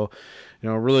whatnot. So,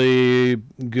 really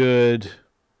good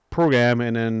program,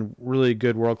 and then really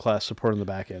good world-class support on the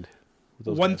back end.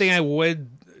 One thing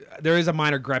there is a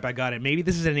minor gripe I got it. Maybe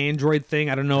this is an Android thing.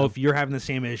 I don't know if you're having the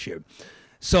same issue.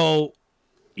 So,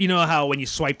 you know how when you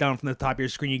swipe down from the top of your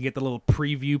screen, you get the little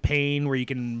preview pane where you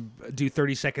can do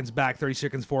 30 seconds back, 30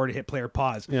 seconds forward, hit play or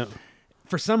pause. Yeah.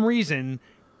 For some reason,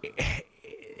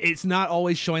 it's not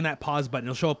always showing that pause button.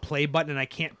 It'll show a play button, and I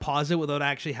can't pause it without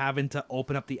actually having to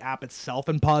open up the app itself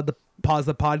and pause the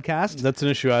podcast. That's an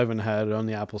issue I haven't had on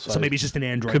the Apple side. So maybe it's just an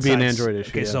Android. Could be an Android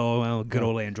issue. Okay, yeah. so good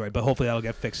old Android. But hopefully that'll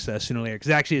get fixed sooner or later. Because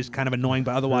it actually is kind of annoying,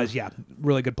 but otherwise, yeah,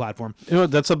 really good platform.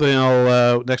 That's something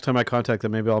I'll next time I contact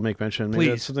them, maybe I'll make mention. Maybe Please.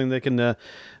 That's something they can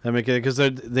make it, because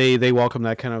they welcome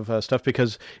that kind of stuff.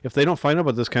 Because if they don't find out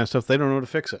about this kind of stuff, they don't know how to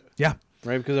fix it. Yeah.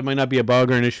 Right, because it might not be a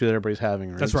bug or an issue that everybody's having.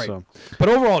 Right? That's right. So, but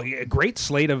overall, great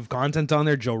slate of content on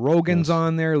there. Joe Rogan's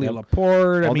on there. Lee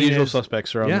Laporte. All the usual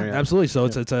suspects are on there. Yeah, absolutely. So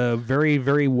it's a very,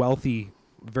 very wealthy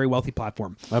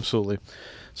platform. Absolutely.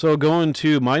 So going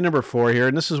to my number 4 here,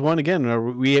 and this is one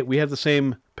again. We have the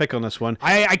same pick on this one.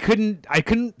 I couldn't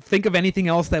think of anything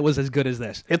else that was as good as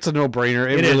this. It's a no-brainer.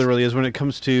 It really is when it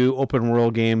comes to open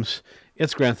world games.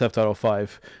 It's Grand Theft Auto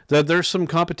 5. There's some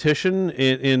competition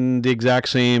in the exact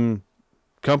same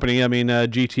company. I mean,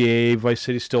 GTA, Vice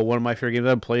City is still one of my favorite games. I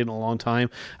haven't played in a long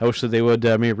time. I wish that they would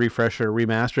maybe refresh or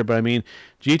remaster it. But I mean,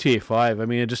 GTA 5, I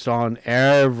mean, it's just on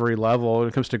every level when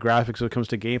it comes to graphics, when it comes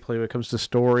to gameplay, when it comes to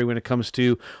story, when it comes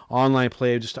to online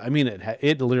play.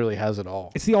 It literally has it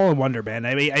all. It's the all-in-wonder, man.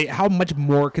 I mean, how much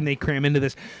more can they cram into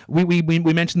this? We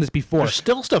mentioned this before. There's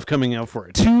still stuff coming out for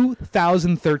it.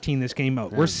 2013, this came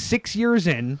out. We're 6 years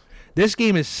in. This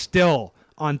game is still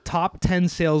on top 10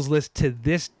 sales list to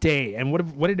this day. And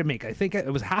what did it make? I think it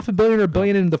was $500 million or $1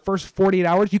 billion in the first 48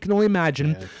 hours. You can only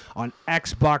imagine on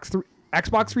Xbox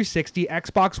 360,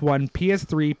 Xbox One,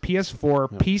 PS3,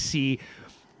 PS4, PC.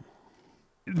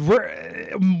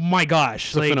 My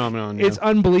gosh. It's a phenomenon. Yeah. It's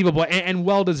unbelievable and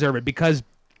well-deserved, because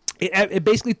it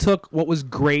basically took what was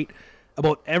great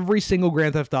about every single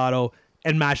Grand Theft Auto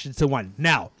and mashed it to one.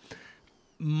 Now,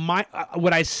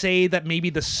 would I say that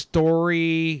maybe the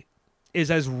story is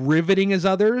as riveting as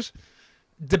others?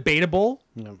 Debatable.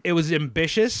 Yeah. It was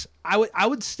ambitious.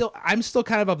 I'm still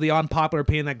kind of the unpopular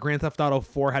opinion that Grand Theft Auto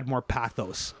 4 had more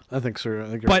pathos. I think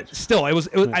so. But right. Still, it was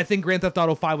I think Grand Theft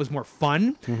Auto 5 was more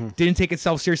fun. Mm-hmm. Didn't take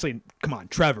itself seriously. Come on,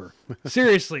 Trevor.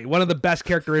 Seriously, one of the best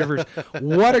character rivers.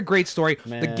 What a great story.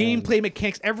 Man. The gameplay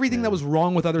mechanics, everything that was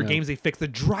wrong with other games, they fixed. The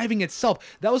driving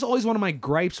itself. That was always one of my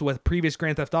gripes with previous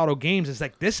Grand Theft Auto games. Is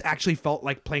like, this actually felt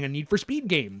like playing a Need for Speed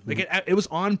game. Like it was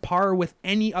on par with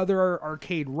any other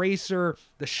arcade racer.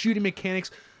 The shooting mechanics,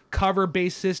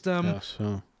 cover-based system. Yes,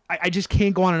 I just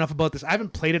can't go on enough about this. I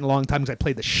haven't played it in a long time because I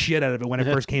played the shit out of it when it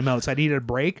first came out, so I needed a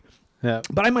break. Yeah.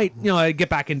 But I might, get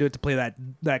back into it to play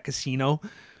that casino.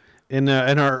 In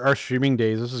our streaming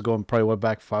days, this is going probably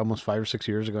back almost 5 or 6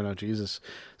 years ago now. Jesus,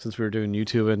 since we were doing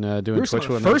YouTube and doing Twitch.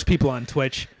 We were first people on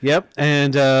Twitch. Yep,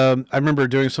 and I remember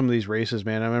doing some of these races,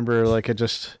 man. I remember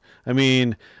I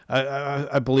mean,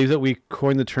 I believe that we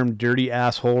coined the term "dirty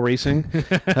asshole racing,"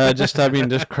 just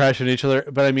crashing each other.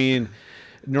 But I mean,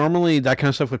 normally that kind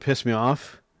of stuff would piss me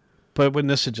off, but when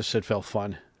this, it felt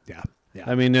fun. Yeah. Yeah.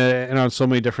 I mean, and on so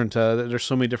many different, there's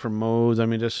so many different modes. I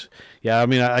mean,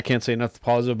 I can't say nothing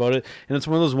positive about it. And it's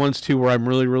one of those ones, too, where I'm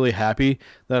really, really happy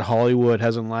that Hollywood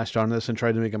hasn't latched on this and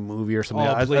tried to make a movie or something.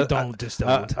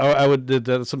 Don't. I would,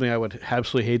 that's something I would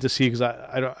absolutely hate to see, because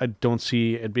I don't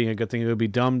see it being a good thing. It would be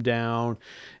dumbed down.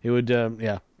 It would,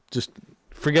 just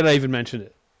forget I even mentioned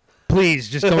it. Please,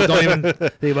 just don't even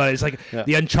think about it. It's like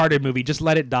the Uncharted movie. Just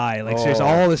let it die. Like, seriously,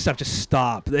 all this stuff, just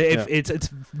stop. If it's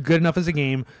good enough as a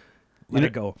game, let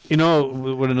it go. You know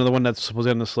what? Another one that's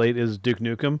supposedly on the slate is Duke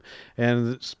Nukem,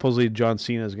 and supposedly John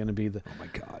Cena is going to be the. Oh my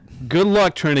God! Good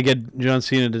luck trying to get John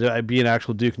Cena to be an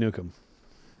actual Duke Nukem.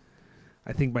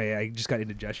 I think I just got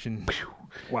indigestion.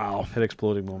 Wow, head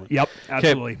exploding moment. Yep,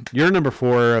 absolutely. Your number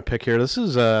 4 pick here. This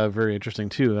is very interesting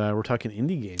too. We're talking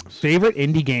indie games. Favorite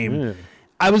indie game. Yeah.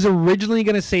 I was originally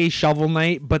going to say Shovel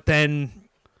Knight, but then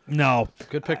no.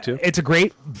 Good pick too. It's a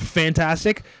great,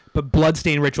 fantastic. But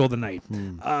Bloodstained Ritual of the Night.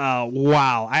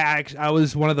 Wow. I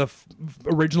was one of the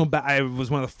I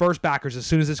was one of the first backers. As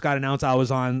soon as this got announced, I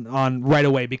was on right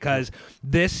away, because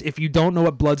this, if you don't know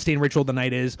what Bloodstained Ritual of the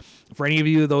Night is, for any of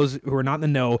you, those who are not in the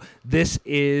know, this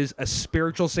is a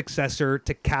spiritual successor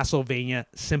to Castlevania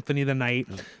Symphony of the Night,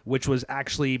 which was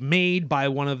actually made by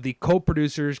one of the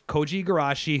co-producers, Koji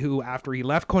Igarashi, who, after he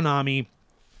left Konami,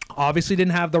 obviously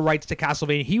didn't have the rights to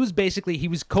Castlevania. He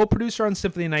was co-producer on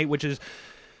Symphony of the Night, which is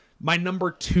my number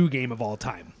 2 game of all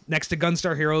time. Next to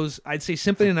Gunstar Heroes, I'd say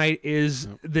Symphony of the Night is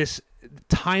this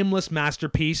timeless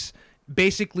masterpiece.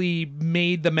 Basically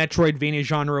made the Metroidvania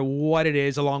genre what it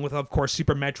is, along with, of course,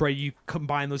 Super Metroid. You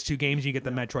combine those 2 games, you get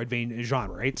the Metroidvania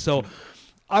genre, right? So,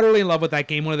 utterly in love with that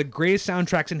game. One of the greatest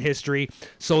soundtracks in history.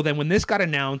 So then when this got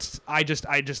announced, I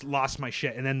just lost my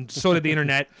shit. And then so did the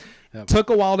internet.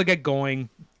 Took a while to get going.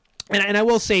 And I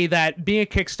will say that being a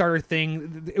Kickstarter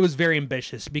thing, it was very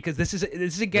ambitious, because this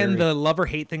is again the love or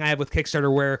hate thing I have with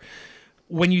Kickstarter, where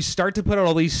when you start to put out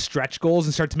all these stretch goals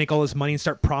and start to make all this money and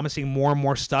start promising more and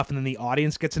more stuff, and then the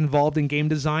audience gets involved in game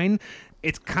design,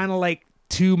 it's kind of like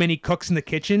too many cooks in the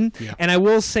kitchen. Yeah. And I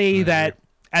will say that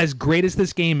as great as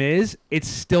this game is, it's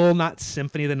still not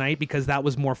Symphony of the Night, because that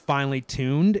was more finely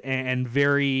tuned and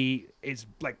very... is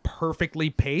like perfectly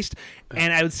paced.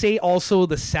 And I would say also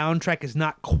the soundtrack is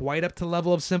not quite up to the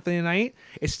level of Symphony of the Night.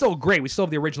 It's still great. We still have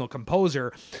the original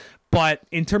composer. But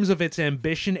in terms of its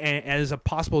ambition and as a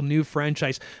possible new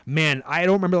franchise, man, I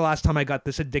don't remember the last time I got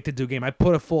this addicted to a game. I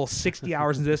put a full 60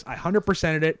 hours into this. I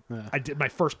 100%ed it. Yeah. I did my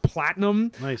first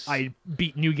platinum. Nice. I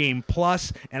beat New Game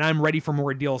Plus, and I'm ready for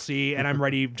more DLC, and I'm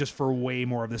ready just for way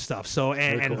more of this stuff. So,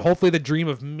 and hopefully the dream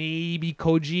of maybe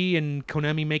Koji and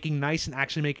Konami making nice and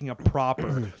actually making a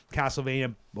proper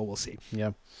Castlevania, but we'll see.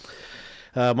 Yeah.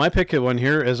 My pick one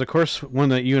here is, of course, one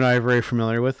that you and I are very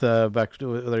familiar with back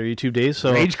with our YouTube days.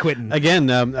 So Rage Quitting. Again,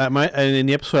 in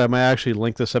the episode, I might actually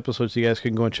link this episode so you guys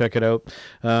can go and check it out.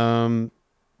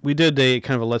 We did a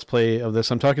kind of a let's play of this.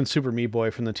 I'm talking Super Meat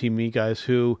Boy from the Team Meat guys,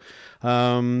 who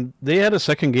they had a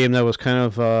second game that was kind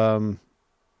of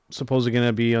supposedly going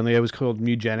to be on it was called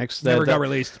Mugenics. Never got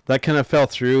released. That kind of fell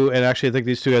through, and actually I think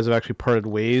these two guys have actually parted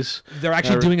ways. They're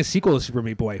actually doing a sequel to Super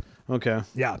Meat Boy. Okay.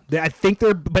 Yeah, I think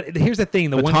they're. But here's the thing: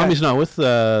 but Tommy's not with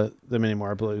them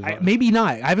anymore, I believe. Maybe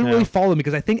not. I haven't really followed him,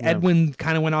 because I think Edwin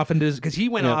kind of went off and because he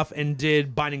went off and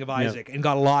did Binding of Isaac and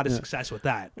got a lot of success with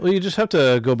that. Well, you just have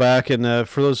to go back and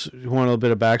for those who want a little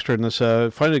bit of backstory on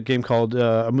this, find a game called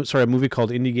a movie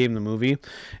called Indie Game the Movie,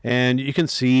 and you can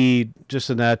see just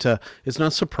in that it's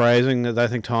not surprising that I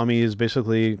think Tommy is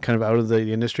basically kind of out of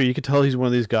the industry. You can tell he's one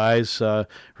of these guys, very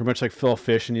much like Phil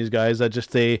Fish and these guys that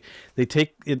just they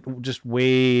take it just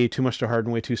way too much to heart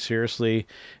and way too seriously.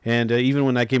 And even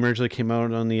when that game originally came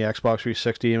out on the Xbox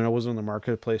 360, and it wasn't on the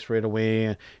marketplace right away,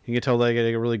 and you can tell that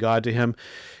it really got to him.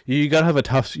 You gotta have a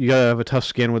tough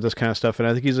skin with this kind of stuff. And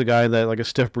I think he's a guy that like a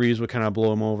stiff breeze would kind of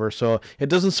blow him over. So it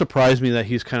doesn't surprise me that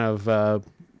he's kind of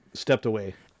stepped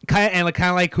away. Kind of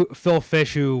like Phil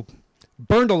Fish, who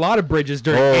burned a lot of bridges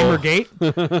during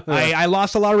Gamergate. I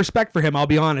lost a lot of respect for him, I'll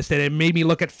be honest, and it made me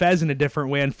look at Fez in a different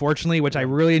way, unfortunately, which I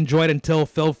really enjoyed until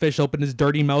Phil Fish opened his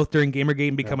dirty mouth during Gamergate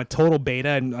and become a total beta,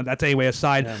 and that's anyway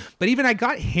aside. Yeah. But even I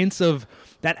got hints of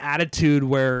that attitude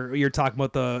where you're talking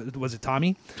about was it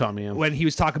Tommy? Tommy, yeah. When he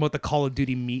was talking about the Call of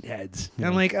Duty meatheads. Yeah. And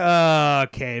I'm like,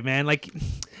 okay, man, like,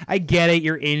 I get it,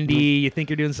 you're indie, you think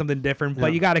you're doing something different,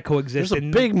 but you got to coexist. There's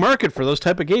a big market for those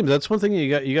type of games. That's one thing you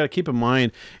got to keep in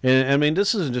mind. And I mean, mean,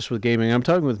 this isn't just with gaming. I'm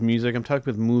talking with music. I'm talking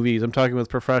with movies. I'm talking with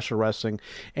professional wrestling,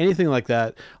 anything like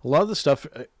that. A lot of the stuff,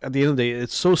 at the end of the day,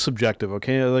 it's so subjective.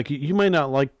 Okay, like you might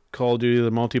not like Call of Duty,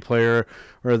 the multiplayer,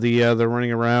 or the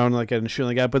running around like and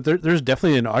shooting like that, but there's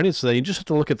definitely an audience for that. You just have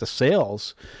to look at the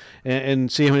sales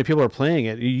and see how many people are playing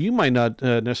it. You might not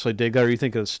necessarily dig that, or you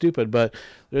think it's stupid, but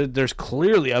there's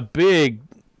clearly a big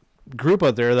group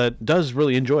out there that does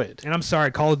really enjoy it. And I'm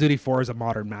sorry, Call of Duty 4 is a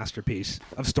modern masterpiece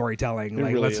of storytelling. It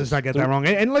Like, really let's is. just not get that wrong.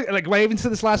 And look, like I even said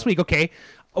this last week.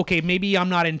 Okay, maybe I'm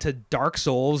not into Dark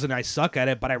Souls and I suck at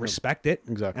it, but I respect it.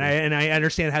 Exactly. And I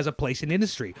understand it has a place in the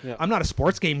industry. Yeah. I'm not a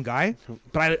sports game guy,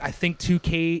 but I think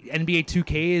NBA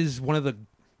 2K is one of the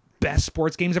best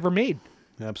sports games ever made.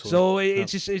 Absolutely.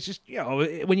 So it's just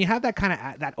when you have that kind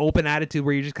of that open attitude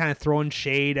where you're just kind of throwing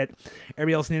shade at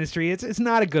everybody else in the industry, it's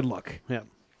not a good look. Yeah.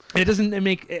 It doesn't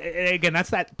make, again, that's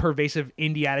that pervasive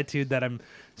indie attitude that I'm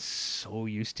so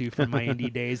used to from my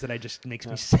indie days that I just makes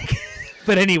me sick.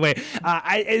 But anyway,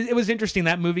 it was interesting.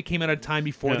 That movie came out at a time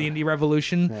before the indie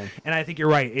revolution, and I think you're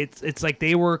right. It's like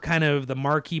they were kind of the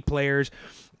marquee players.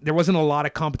 There wasn't a lot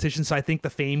of competition, so I think the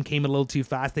fame came a little too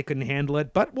fast. They couldn't handle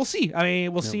it, but we'll see. I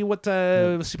mean, we'll see what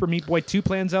Super Meat Boy 2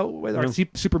 plans out with, or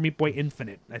Super Meat Boy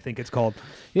Infinite, I think it's called.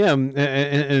 Yeah,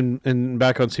 and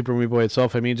back on Super Meat Boy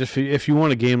itself, I mean, just if you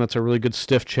want a game that's a really good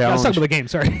stiff challenge. Let's talk about the game,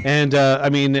 sorry. And I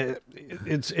mean,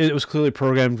 it was clearly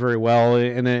programmed very well,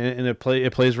 and it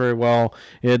plays very well.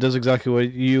 It does exactly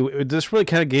what this really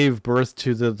kind of gave birth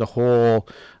to the whole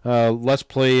let's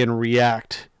play and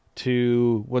react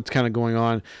to what's kind of going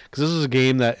on, because this is a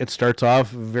game that it starts off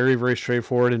very, very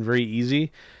straightforward and very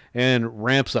easy and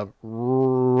ramps up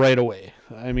right away.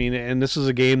 I mean, and this is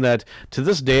a game that to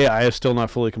this day I have still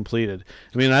not fully completed.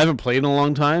 I mean, I haven't played in a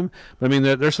long time, but I mean,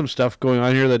 there's some stuff going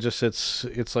on here that just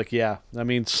it's like, yeah, I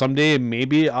mean, someday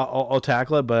maybe I'll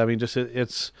tackle it, but I mean, just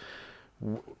it's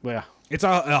yeah. It's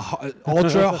a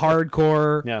ultra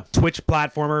hardcore Twitch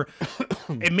platformer.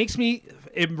 It makes me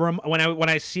when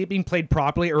I see it being played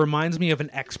properly, it reminds me of an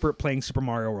expert playing Super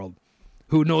Mario World,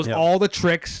 who knows all the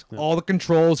tricks, all the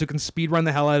controls, who can speed run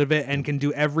the hell out of it, and can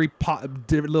do every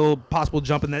little possible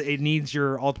jump, and that it needs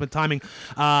your ultimate timing.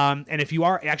 And if you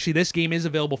are actually, this game is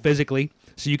available physically,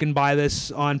 so you can buy this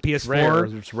on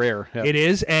PS4. It's rare. Yeah. It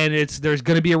is, and there's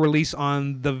going to be a release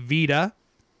on the Vita.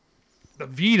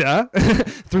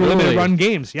 Through limited run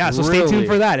games. Yeah, so stay tuned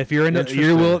for that. If you're into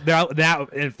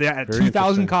if they're at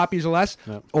 2,000 copies or less,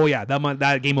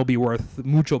 that game will be worth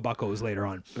mucho buckos later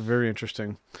on. Very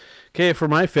interesting. Okay, for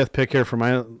my fifth pick here, for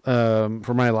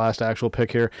my last actual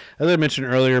pick here, as I mentioned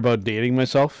earlier about dating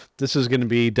myself, this is going to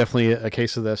be definitely a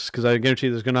case of this, because I guarantee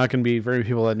there's not going to be very many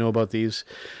people that know about these,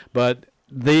 but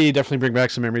they definitely bring back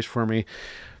some memories for me.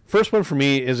 First one for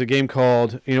me is a game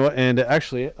called, and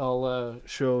actually I'll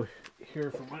show here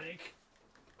for Mike.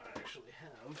 I actually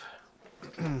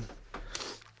have.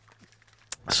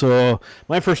 So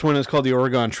my first one is called the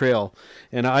Oregon Trail,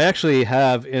 and I actually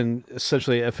have in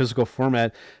essentially a physical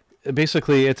format.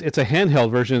 Basically, it's a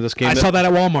handheld version of this game. I saw that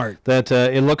at Walmart. That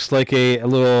it looks like a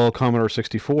little Commodore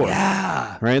 64.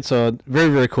 Yeah. Right. So very,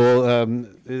 very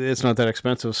cool. It's not that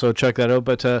expensive, so check that out.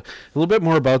 But a little bit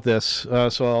more about this.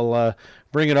 So I'll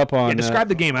bring it up on. Yeah, describe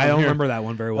the game. I don't remember that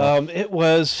one very well.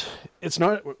 It's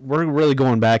not. We're really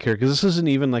going back here, because this isn't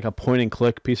even like a point and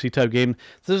click PC type game.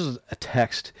 This is a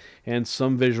text and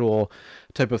some visual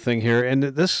type of thing here, and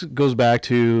this goes back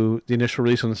to the initial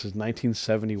release on this is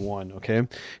 1971. Okay,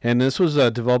 and this was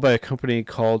developed by a company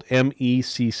called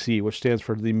MECC, which stands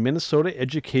for the Minnesota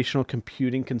Educational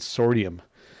Computing Consortium.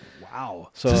 Wow.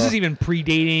 So this is even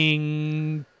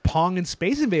predating Pong and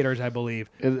Space Invaders, I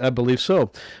believe. I believe so.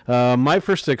 My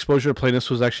first exposure to playing this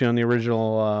was actually on the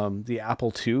original the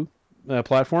Apple II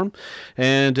platform,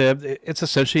 and it's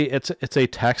essentially it's a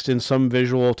text and some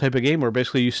visual type of game where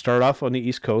basically you start off on the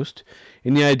East Coast,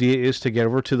 and the idea is to get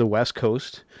over to the West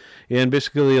Coast, and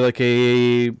basically like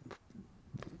a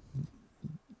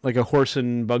horse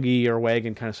and buggy or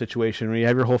wagon kind of situation where you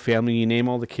have your whole family, you name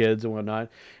all the kids and whatnot, and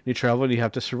you travel and you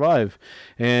have to survive.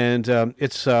 And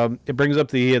it brings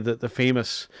up the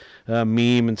famous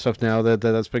meme and stuff now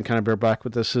that's been kind of brought back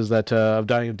with this, is that of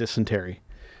dying of dysentery.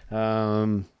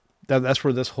 That's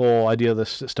where this whole idea of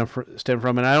this stemmed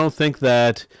from. And I don't think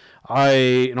that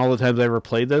in all the times I ever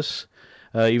played this,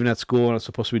 even at school when I was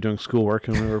supposed to be doing schoolwork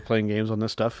and we were playing games on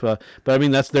this stuff. But I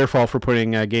mean, that's their fault for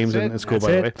putting games in school,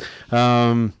 by the way.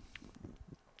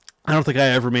 I don't think I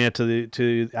ever made it to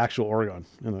the actual Oregon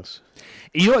in this.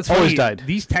 You know what's Always funny? died.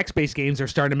 These text-based games are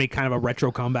starting to make kind of a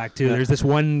retro comeback too. There's this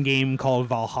one game called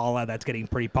Valhalla that's getting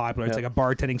pretty popular. It's like a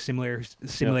bartending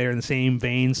simulator in the same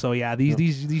vein. So yeah,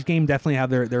 these games definitely have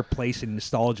their place in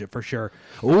nostalgia for sure.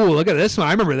 Ooh, look at this one!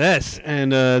 I remember this.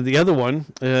 And the other one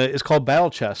is called Battle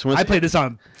Chess. I played this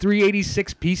on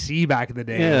 386 PC back in the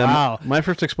day. Yeah, wow. My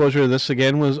first exposure to this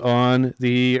again was on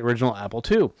the original Apple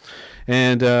II.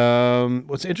 And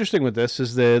what's interesting with this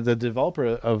is the developer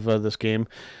of this game,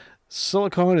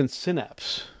 Silicon and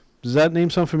Synapse. Does that name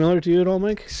sound familiar to you at all,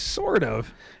 Mike? Sort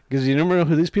of. Because you never know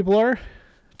who these people are?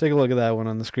 Take a look at that one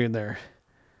on the screen there.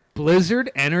 Blizzard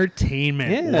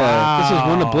Entertainment. Yeah, Wow. this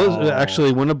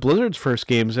is one of Blizzard's first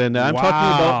games, and I'm talking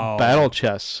about Battle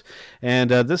Chess.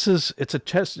 And it's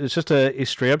just a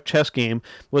straight up chess game.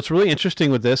 What's really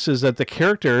interesting with this is that the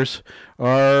characters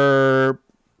are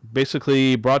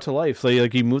basically brought to life.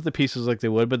 Like you move the pieces like they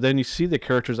would, but then you see the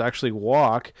characters actually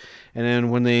walk, and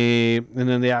then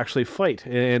they actually fight.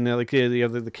 And like you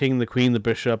have the king, the queen, the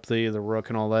bishop, the rook,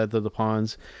 and all that, the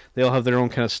pawns. They all have their own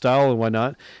kind of style and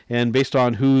whatnot. And based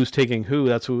on who's taking who,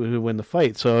 that's who win the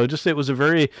fight. So it was a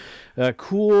very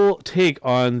cool take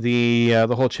on the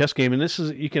whole chess game. And this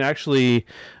is, you can actually,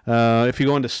 if you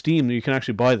go into Steam, you can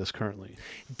actually buy this currently.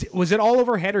 Was it all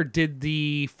overhead, or did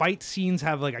the fight scenes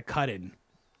have like a cut in?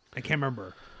 I can't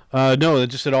remember. No,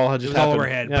 it all It was all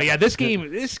overhead. Yeah. But yeah, this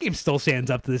game still stands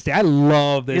up to this day. I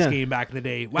love this game back in the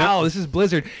day. Wow, this is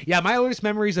Blizzard. Yeah, my earliest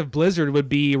memories of Blizzard would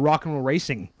be Rock and Roll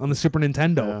Racing on the Super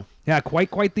Nintendo. Yeah,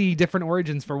 quite the different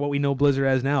origins for what we know Blizzard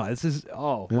as now. This is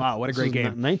wow, what a great game.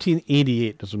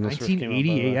 1988 is when this first came out.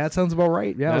 1988, yeah, that sounds about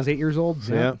right. Yeah, I was 8 years old.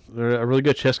 So. Yeah, they're a really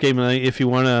good chess game. And if you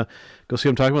want to go see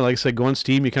what I'm talking about, like I said, go on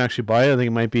Steam. You can actually buy it. I think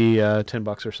it might be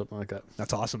 $10 or something like that.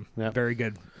 That's awesome. Yeah. Very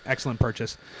good. Excellent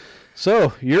purchase.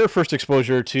 So, your first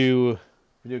exposure to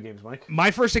video games, Mike?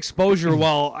 My first exposure,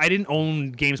 well, I didn't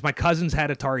own games. My cousins had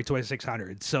Atari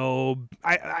 2600. So,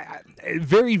 I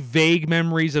very vague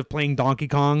memories of playing Donkey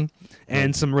Kong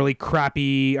and some really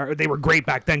crappy, they were great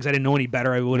back then because I didn't know any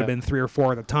better. I would have been 3 or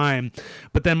 4 at the time.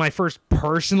 But then my first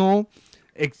personal,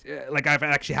 like I've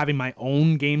actually having my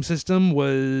own game system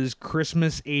was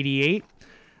Christmas '88.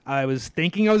 I was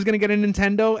thinking I was going to get a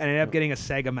Nintendo and ended up getting a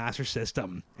Sega Master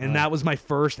System. And that was my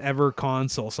first ever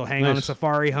console. So Hang On a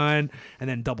Safari Hunt and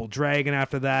then Double Dragon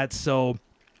after that. So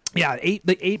yeah,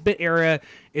 the 8-bit era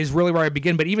is really where I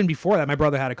begin. But even before that, my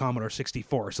brother had a Commodore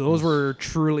 64. So those were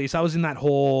truly, so I was in that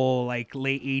whole like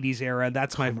late 80s era.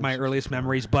 That's my earliest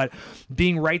memories. But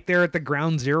being right there at the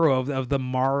ground zero of the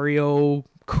Mario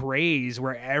craze,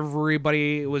 where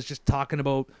everybody was just talking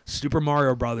about Super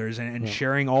Mario Brothers and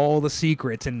sharing all the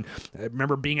secrets. And I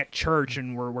remember being at church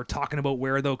and we're talking about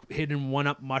where the hidden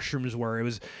 1-up mushrooms were. It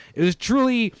was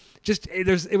truly just it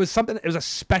was a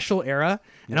special era,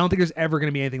 and I don't think there's ever going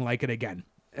to be anything like it again.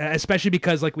 Especially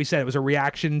because, like we said, it was a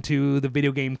reaction to the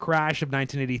video game crash of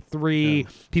 1983.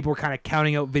 People were kind of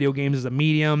counting out video games as a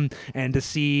medium, and to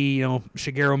see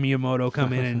Shigeru Miyamoto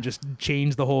come in and just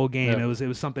change the whole game, it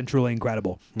was something truly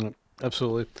incredible. Yep,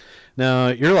 absolutely. Now,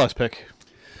 your last pick.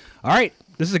 All right.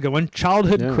 This is a good one.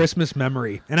 Childhood Christmas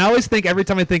memory. And I always think, every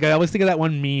time I think of that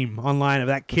one meme online of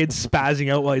that kid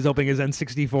spazzing out while he's opening his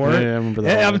N64. Yeah, I remember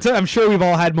that. I'm sure we've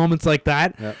all had moments like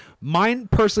that. Yep. Mine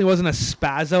personally wasn't a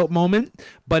spaz out moment,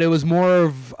 but it was more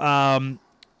of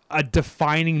a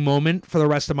defining moment for the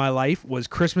rest of my life. Was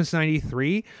Christmas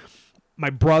 '93.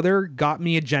 My brother got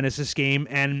me a Genesis game,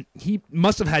 and he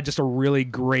must have had just a really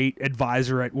great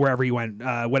advisor at wherever he went,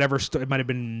 whatever it might have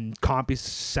been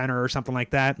CompuCenter or something like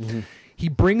that. Mm-hmm. He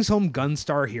brings home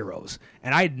Gunstar Heroes,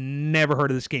 and I had never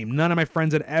heard of this game. None of my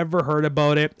friends had ever heard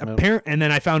about it. Nope. And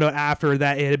then I found out after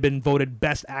that it had been voted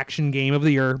Best Action Game of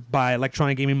the Year by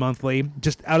Electronic Gaming Monthly,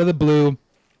 just out of the blue.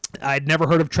 I'd never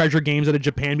heard of Treasure Games out of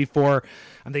Japan before.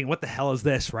 I'm thinking, what the hell is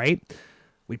this, right?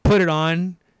 We put it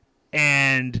on,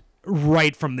 and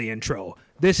right from the intro,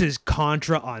 this is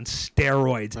Contra on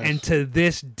steroids. Nice. And to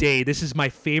this day, this is my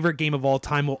favorite game of all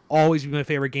time, will always be my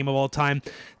favorite game of all time.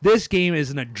 This game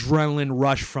is an adrenaline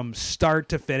rush from start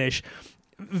to finish.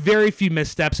 Very few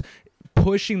missteps,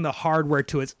 pushing the hardware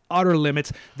to its utter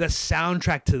limits. The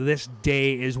soundtrack to this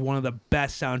day is one of the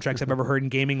best soundtracks I've ever heard in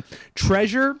gaming.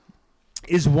 Treasure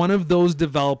is one of those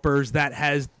developers that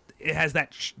has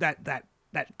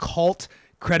that cult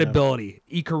credibility,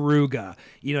 Ikaruga.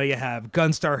 You know, you have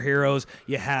Gunstar Heroes,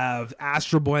 you have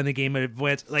Astro Boy in the Game of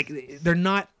Advance. Like, they're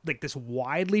not like this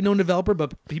widely known developer,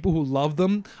 but people who love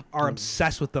them are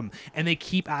obsessed with them, and they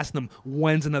keep asking them,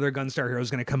 when's another Gunstar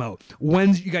Heroes going to come out?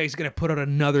 When's you guys going to put out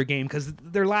another game? Because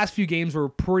their last few games were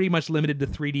pretty much limited to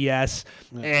 3DS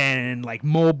and like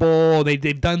mobile.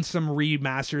 They've done some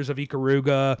remasters of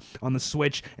Ikaruga on the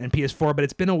Switch and PS4, but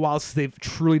it's been a while since they've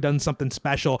truly done something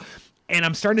special. And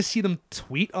I'm starting to see them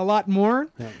tweet a lot more.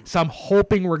 So I'm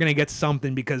hoping we're going to get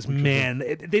something because, man,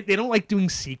 they don't like doing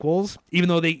sequels, even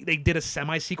though they did a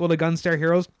semi-sequel to Gunstar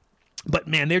Heroes. But,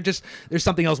 man, there's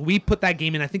something else. We put that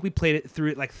game in. I think we played it through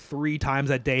it like 3 times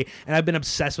that day, and I've been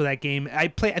obsessed with that game. I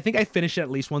think I finish it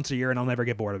at least once a year, and I'll never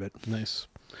get bored of it. Nice.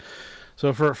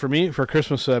 So for me, for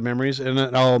Christmas memories, and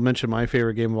I'll mention my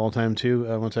favorite game of all time too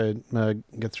once I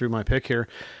get through my pick here.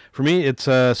 For me, it's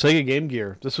Sega Game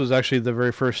Gear. This was actually the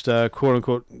very first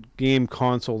quote-unquote game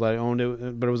console that I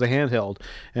owned, but it was a handheld.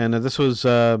 And this was,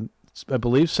 I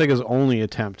believe, Sega's only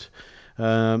attempt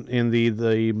in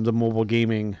the mobile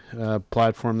gaming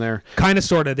platform there. Kind of,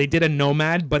 sort of. They did a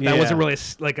Nomad, but that wasn't really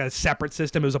like a separate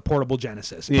system. It was a portable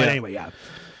Genesis. But anyway, yeah.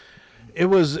 It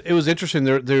was interesting.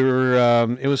 There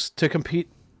were it was to compete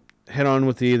head on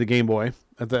with the Game Boy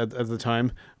at the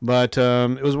time, but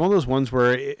it was one of those ones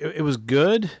where it was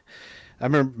good. I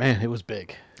remember, man, it was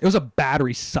big. It was a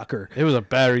battery sucker. It was a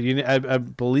battery. I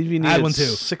believe you needed one too.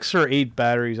 6 or 8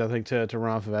 batteries, I think, to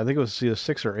run off of it. I think it was either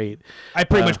 6 or 8. I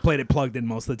pretty much played it plugged in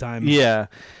most of the time. Yeah.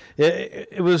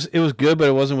 It was good, but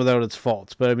it wasn't without its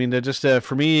faults. But I mean, just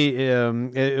for me,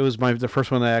 it was the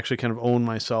first one that I actually kind of owned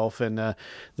myself, and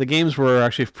the games were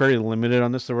actually fairly limited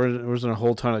on this. There wasn't a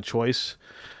whole ton of choice,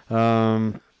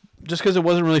 just because it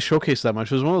wasn't really showcased that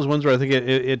much. It was one of those ones where I think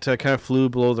it kind of flew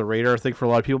below the radar, I think, for a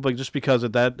lot of people, but just because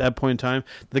at that point in time,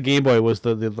 the Game Boy was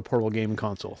the portable gaming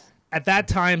console. At that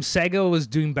time, Sega was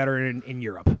doing better in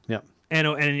Europe. Yeah. And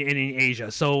in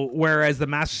Asia. So whereas the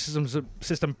Master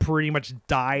System pretty much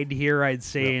died here, I'd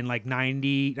say in like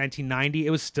 1990, it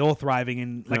was still thriving.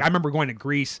 And like I remember going to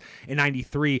Greece in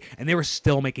 93, and they were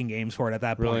still making games for it at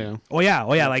that point. Really, yeah.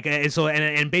 Oh yeah. Like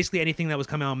and basically anything that was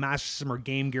coming out on Master System or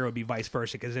Game Gear would be vice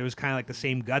versa because it was kind of like the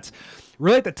same guts.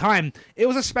 Really at the time, it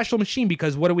was a special machine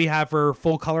because what do we have for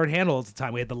full colored handles at the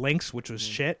time? We had the Lynx, which was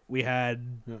shit. We had,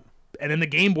 and then the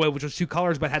Game Boy, which was 2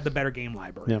 colors but had the better game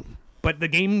library. Yeah. But the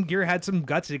Game Gear had some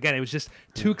guts. Again, it was just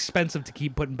too expensive to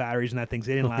keep putting batteries in that thing. So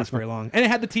they didn't last very long. And it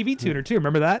had the TV tuner, too.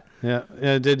 Remember that? Yeah,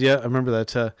 it did. Yeah, I remember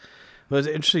that. Well, it's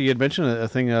interesting. You had mentioned a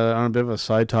thing on a bit of a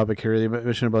side topic here. You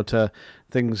mentioned about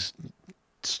things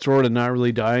stored and not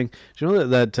really dying. Do you know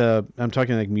that I'm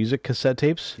talking like music cassette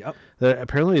tapes? Yep. That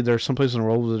apparently there's some place in the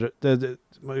world that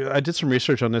I did some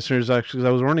research on this. And there's actually, I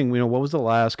was wondering, what was the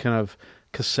last kind of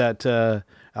cassette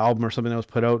album or something that was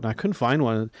put out, and I couldn't find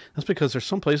one. That's because there's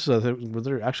some places where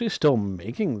they're actually still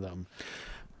making them.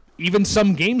 Even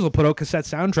some games will put out cassette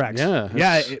soundtracks.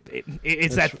 Yeah,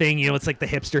 it's that thing. It's like the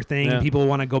hipster thing. Yeah. People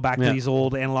want to go back to these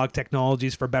old analog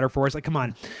technologies for better for worse. Like, come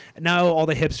on, now all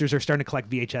the hipsters are starting to collect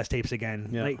VHS tapes again.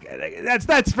 Yeah. Like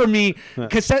that's for me. Yeah.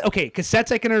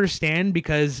 Cassettes I can understand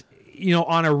because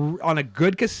on a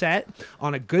good cassette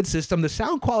on a good system, the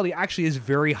sound quality actually is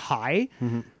very high.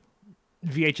 Mm-hmm.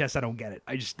 VHS, I don't get it.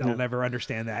 I'll never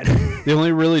understand that. The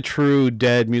only really true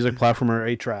dead music platform are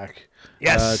 8-track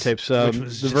tapes. Which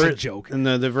was just a joke. And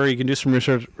you can do some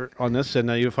research on this, and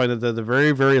you'll find that the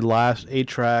very, very last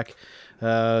 8-track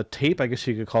tape, I guess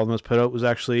you could call them, was put out was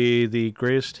actually the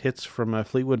greatest hits from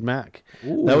Fleetwood Mac.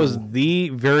 Ooh. That was the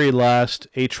very last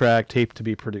 8-track tape to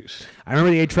be produced. I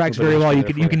remember the 8-tracks very well. You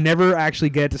can never actually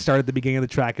get it to start at the beginning of the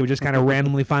track. It would just kind of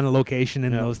randomly find a location,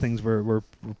 and those things were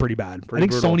pretty bad. I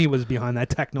think brutal. Sony was behind that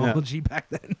technology back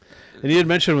then. And you had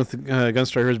mentioned with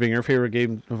Gunstar Heroes being your favorite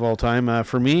game of all time.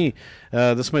 For me,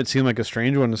 this might seem like a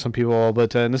strange one to some people,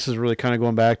 but and this is really kind of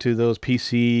going back to those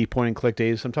PC point-and-click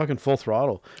days. I'm talking Full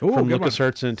Throttle from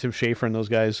LucasArts and Tim Schafer and those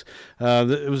guys.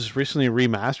 It was recently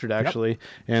remastered, actually,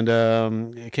 and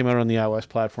it came out on the iOS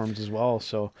platforms as well.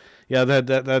 So, yeah,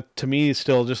 that to me is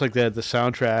still just like the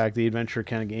soundtrack, the adventure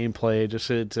kind of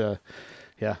gameplay.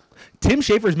 Yeah. Tim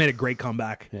Schafer's made a great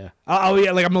comeback. Yeah.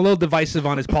 Like I'm a little divisive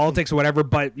on his politics or whatever,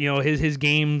 but his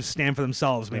games stand for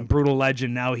themselves. I mean, brutal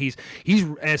legend. Now he's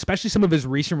especially some of his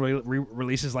recent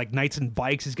releases like Knights and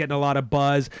Bikes is getting a lot of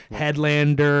buzz.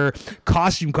 Headlander,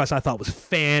 Costume Quest I thought was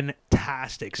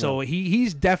fantastic. So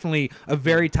he's definitely a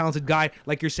very talented guy.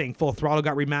 Like you're saying, Full Throttle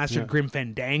got remastered. Grim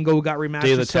Fandango got remastered.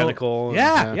 Day of the Tentacle.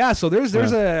 Yeah. So there's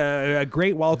a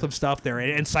great wealth of stuff there.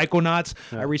 And Psychonauts,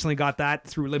 I recently got that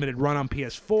through limited run on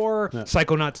PS4. Yeah.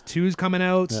 Psychonauts 2 is coming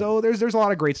out, so there's a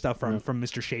lot of great stuff from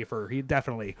Mr. Schafer. He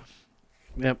definitely.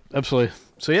 Yep, absolutely.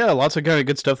 So yeah, lots of kind of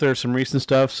good stuff there. Some recent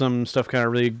stuff, some stuff kind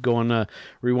of really going,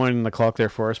 rewinding the clock there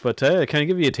for us. But kind of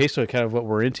give you a taste of kind of what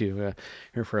we're into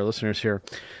here for our listeners here.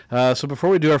 So before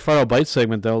we do our final bite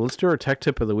segment, though, let's do our tech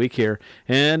tip of the week here.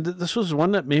 And this was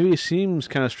one that maybe seems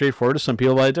kind of straightforward to some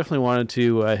people, but I definitely wanted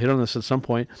to hit on this at some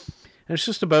point. And it's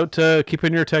just about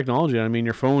keeping your technology, I mean,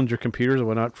 your phones, your computers, and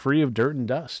whatnot, free of dirt and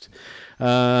dust.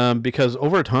 Because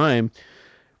over time,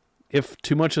 if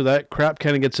too much of that crap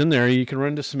kind of gets in there, you can run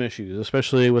into some issues,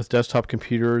 especially with desktop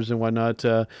computers and whatnot.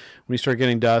 When you start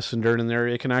getting dust and dirt in there,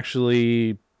 it can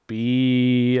actually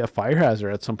be a fire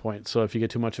hazard at some point. So if you get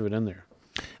too much of it in there.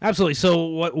 Absolutely.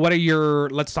 So what are your,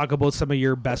 let's talk about some of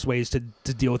your best ways to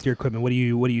deal with your equipment. What do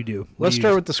you do? Let's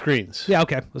start with the screens. Yeah,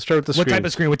 okay. Let's start with the What screens. type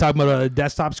of screen? We're talking about a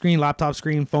desktop screen, laptop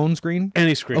screen, phone screen?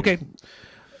 Any screen. Okay.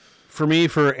 For me,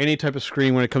 for any type of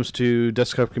screen when it comes to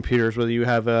desktop computers, whether you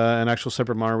have an actual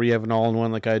separate monitor, whether you have an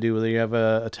all-in-one like I do, whether you have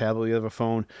a tablet, you have a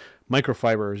phone,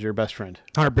 microfiber is your best friend.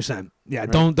 100%. Yeah,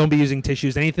 Right. don't be using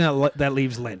tissues, anything that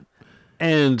leaves lint.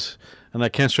 And I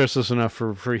can't stress this enough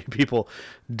for you people,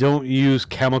 don't use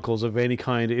chemicals of any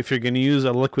kind. If you're going to use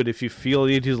a liquid, if you feel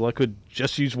you need to use liquid,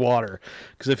 just use water.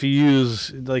 Because if you use,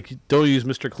 don't use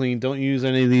Mr. Clean, don't use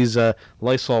any of these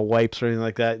Lysol wipes or anything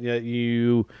like that,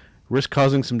 you risk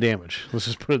causing some damage. Let's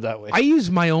just put it that way. I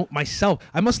use myself.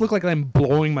 I must look like I'm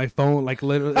blowing my phone,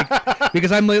 literally,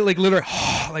 because I'm literally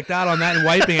like that on that and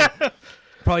wiping it.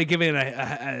 Probably giving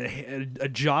it a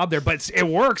job there, but it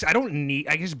works.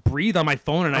 I just breathe on my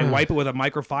phone and I wipe it with a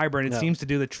microfiber, and it seems to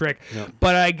do the trick.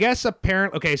 But I guess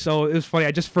apparently, okay, so it was funny.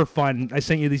 I just for fun, I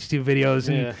sent you these two videos,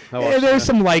 and there's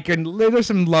some there's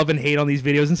some love and hate on these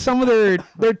videos, and some of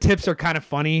their tips are kind of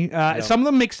funny. Some of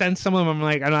them make sense. Some of them I'm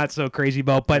like, I'm not so crazy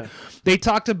about. But they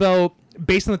talked about,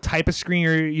 based on the type of screen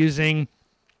you're using,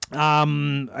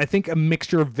 I think a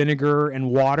mixture of vinegar and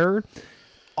water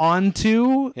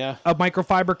onto a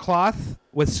microfiber cloth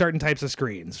with certain types of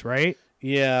screens, right?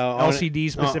 Yeah, LCD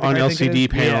specific on I think LCD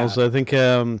it is. panels. Yeah. I think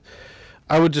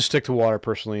I would just stick to water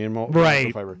personally and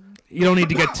Right. microfiber. You don't need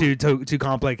to get too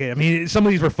complicated. I mean, some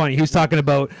of these were funny. He was talking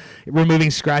about removing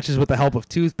scratches with the help of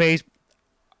toothpaste.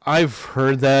 I've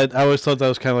heard that. I always thought that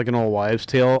was kind of like an old wives'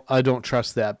 tale. I don't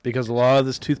trust that because a lot of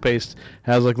this toothpaste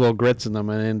has like little grits in them,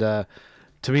 and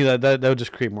to me, that would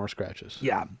just create more scratches.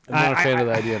 Yeah. I'm not a fan of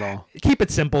the idea at all. Keep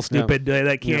it simple, stupid,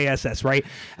 like KSS, right?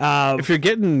 If you're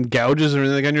getting gouges or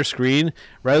anything on your screen,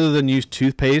 rather than use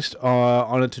toothpaste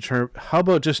on it to turn, how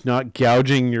about just not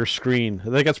gouging your screen?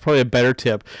 I think that's probably a better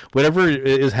tip. Whatever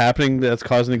is happening that's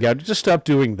causing the gouge, just stop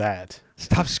doing that.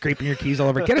 Stop scraping your keys all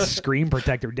over. Get a screen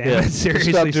protector, damn Yeah, it. just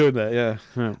Seriously. stop doing that,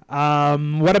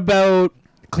 yeah. What about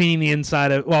cleaning the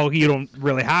inside of, well, you don't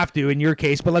really have to in your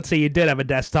case, but let's say you did have a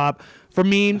desktop. For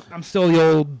me, I'm still the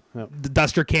old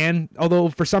duster can, although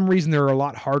for some reason they're a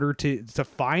lot harder to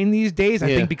find these days. I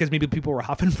think because maybe people were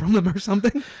huffing from them or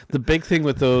something. The big thing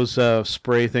with those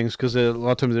spray things, because a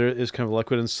lot of times there is kind of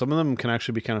liquid, and some of them can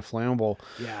actually be kind of flammable.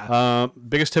 Yeah.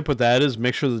 Biggest tip with that is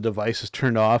make sure the device is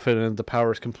turned off and the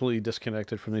power is completely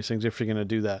disconnected from these things if you're going to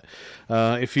do that.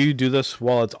 If you do this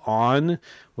while it's on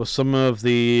with some of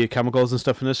the chemicals and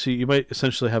stuff in this, you might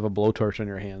essentially have a blowtorch on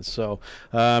your hands. So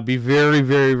be very,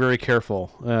 very, very careful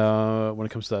when it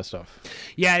comes to that stuff.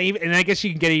 Yeah, and I guess you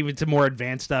can get even to more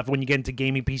advanced stuff when you get into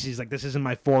gaming PCs. Like, this isn't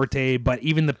my forte, but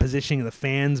even the positioning of the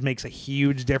fans makes a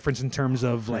huge difference in terms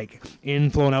of like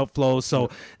inflow and outflow.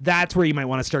 So that's where you might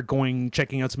want to start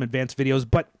checking out some advanced videos.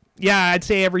 But yeah, I'd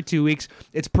say every 2 weeks,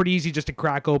 it's pretty easy just to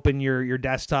crack open your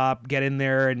desktop, get in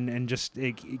there, and just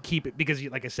keep it, because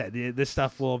like I said, this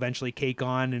stuff will eventually cake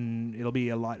on, and it'll be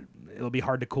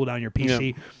hard to cool down your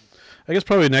PC. Yeah. I guess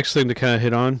probably the next thing to kind of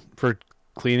hit on for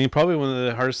cleaning, probably one of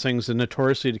the hardest things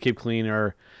notoriously to keep clean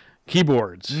are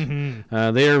keyboards.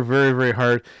 Mm-hmm. They are very, very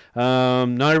hard.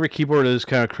 Not every keyboard is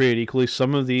kind of created equally.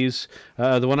 Some of these,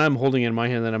 the one I'm holding in my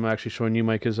hand that I'm actually showing you,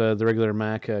 Mike, is the regular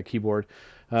Mac keyboard.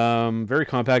 Very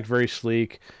compact, very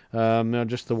sleek.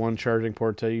 Just the one charging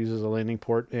port uses a landing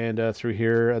port, and through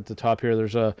here at the top here,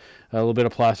 there's a little bit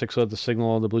of plastic so that the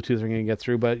signal and the Bluetooth are going to get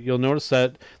through. But you'll notice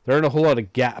that there aren't a whole lot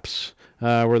of gaps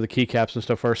where the keycaps and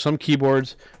stuff are. Some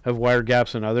keyboards have wired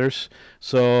gaps than others.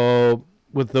 So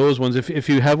with those ones, if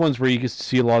you have ones where you can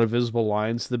see a lot of visible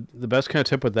lines, the best kind of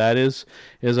tip with that is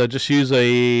just use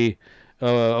a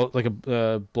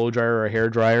blow dryer or a hair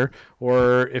dryer,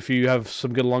 or if you have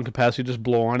some good lung capacity, just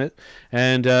blow on it.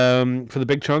 And for the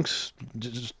big chunks,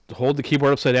 just hold the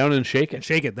keyboard upside down and shake it.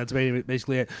 Shake it. That's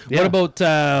basically it. Yeah. What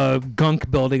about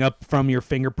gunk building up from your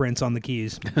fingerprints on the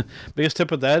keys? Biggest tip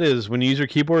with that is when you use your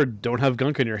keyboard, don't have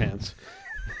gunk in your hands.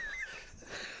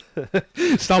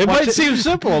 Stop It might watching. seem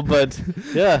simple, but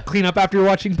yeah. Clean up after you're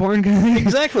watching porn. Kind of thing.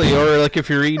 Exactly, or like if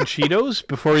you're eating Cheetos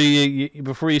before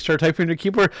you start typing on your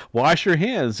keyboard, wash your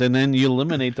hands, and then you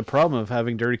eliminate the problem of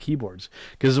having dirty keyboards.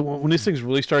 Because when these things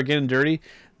really start getting dirty,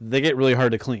 they get really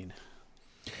hard to clean.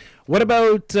 What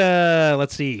about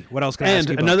let's see, what else can I ask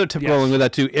you And about? another tip Yes. along with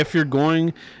that too: if you're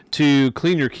going to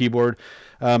clean your keyboard,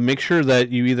 make sure that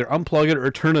you either unplug it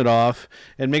or turn it off,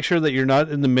 and make sure that you're not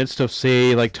in the midst of,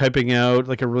 say, like typing out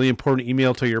like a really important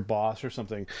email to your boss or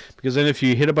something. Because then if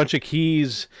you hit a bunch of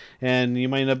keys and you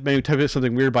might end up maybe typing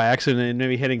something weird by accident and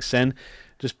maybe hitting send,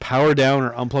 just power down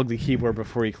or unplug the keyboard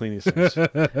before you clean these things.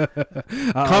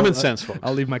 Common sense, folks.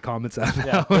 I'll leave my comments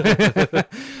out.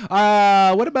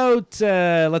 What about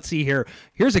let's see here.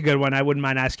 Here's a good one I wouldn't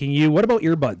mind asking you. What about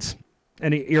earbuds?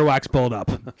 Any earwax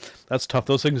buildup? That's tough.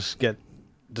 Those things get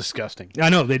disgusting. I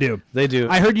know they do. They do.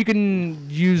 I heard you can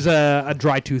use a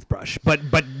dry toothbrush, but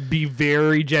be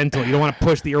very gentle. You don't want to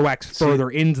push the earwax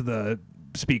further into the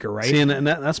speaker, right? See, and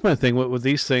that's my thing with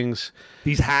these things.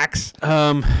 These hacks.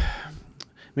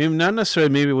 Maybe not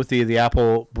necessarily maybe with the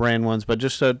Apple brand ones, but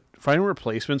just finding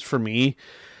replacements for me.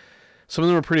 Some of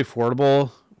them are pretty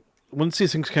affordable. Once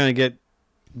these things kind of get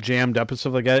jammed up and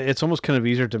stuff like that, it's almost kind of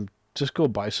easier to just go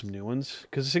buy some new ones,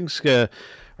 because these things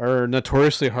are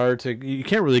notoriously hard to. You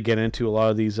can't really get into a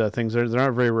lot of these things. They're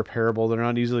not very repairable. They're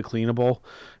not easily cleanable.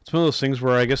 It's one of those things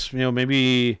where I guess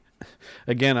maybe.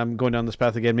 Again, I'm going down this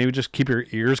path again. Maybe just keep your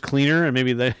ears cleaner, and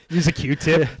maybe they Use a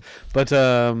Q-tip. But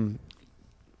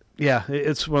yeah,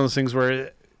 it's one of those things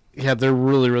where they're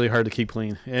really really hard to keep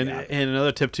clean. And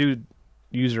another tip too: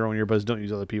 use your own earbuds. Don't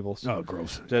use other people's. Oh,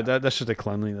 gross. That's just a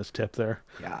cleanliness tip there.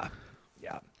 Yeah.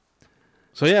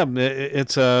 So yeah,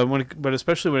 it's but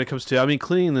especially when it comes to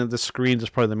cleaning the screens is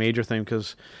probably the major thing,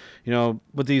 because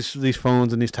with these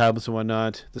phones and these tablets and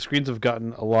whatnot, the screens have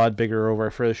gotten a lot bigger over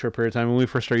a fairly short period of time. When we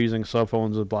first started using cell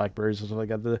phones with Blackberries and stuff like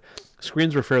that, the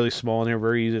screens were fairly small and they were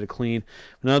very easy to clean.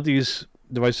 Now that these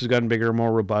devices have gotten bigger,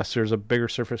 more robust, there's a bigger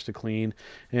surface to clean,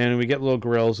 and we get little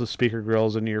grills, the speaker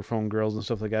grills and earphone grills and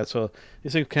stuff like that. So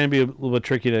these things can be a little bit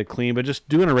tricky to clean, but just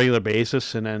do it on a regular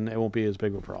basis, and then it won't be as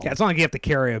big of a problem. Yeah, it's not like you have to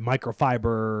carry a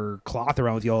microfiber cloth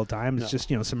around with you all the time. It's just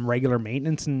some regular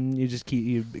maintenance, and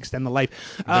you extend the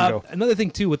life. Another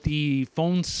thing too with the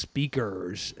phone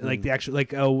speakers, like the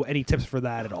actual any tips for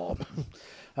that at all?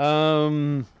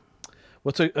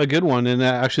 What's a good one? And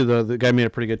actually, the guy made a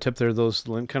pretty good tip there. Those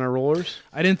lint kind of rollers.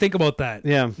 I didn't think about that.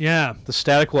 Yeah. The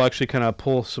static will actually kind of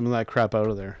pull some of that crap out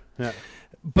of there. Yeah.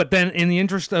 But then, in the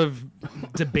interest of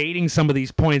debating some of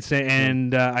these points,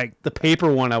 and the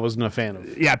paper one, I wasn't a fan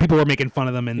of. Yeah, people were making fun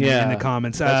of them in the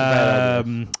comments. That's a bad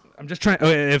idea. I'm just trying.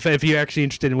 If you're actually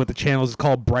interested in what the channel is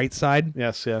called, Brightside.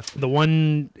 Yes. The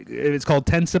one, it's called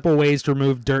 10 Simple Ways to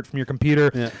Remove Dirt from Your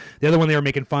Computer. Yeah. The other one they were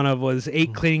making fun of was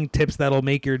 8 cleaning tips that'll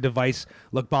make your device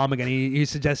look bomb again. He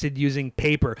suggested using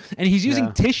paper, and he's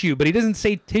using tissue, but he doesn't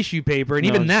say tissue paper. And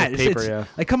even that, it's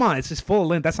like, come on, it's just full of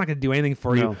lint. That's not going to do anything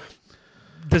for you.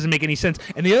 Doesn't make any sense.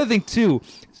 And the other thing too,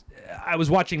 I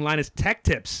was watching Linus Tech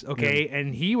Tips,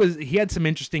 and he had some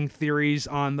interesting theories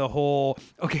on the whole.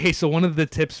 Okay, so one of the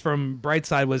tips from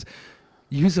Brightside was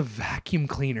use a vacuum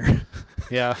cleaner.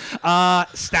 Yeah.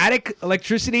 Static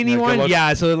electricity, anyone?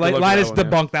 So Linus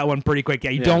debunked that one pretty quick.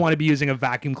 Yeah, you don't want to be using a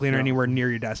vacuum cleaner anywhere near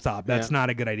your desktop. That's not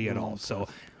a good idea at all. So,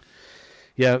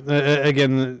 yeah,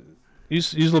 again,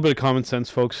 use a little bit of common sense,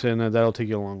 folks, and that'll take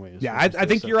you a long way. Yeah, I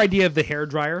think your idea of the hair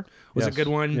dryer was a good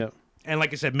one. Yeah. And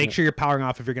like I said, make sure you're powering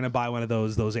off if you're going to buy one of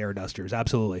those air dusters.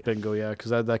 Absolutely. Bingo, yeah,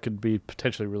 because that could be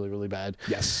potentially really, really bad.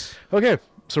 Yes. Okay,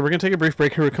 so we're going to take a brief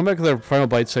break here. We'll come back with our final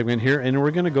bite segment here, and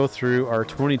we're going to go through our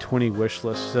 2020 wish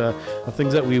list of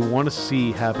things that we want to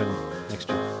see happen next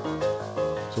year.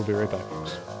 So we'll be right back,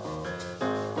 folks.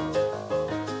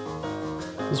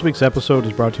 This week's episode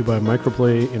is brought to you by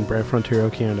Microplay in Brantford, Ontario,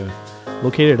 Canada,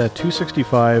 located at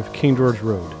 265 King George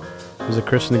Road. Visit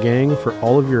Chris and the gang for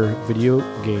all of your video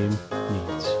game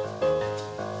needs.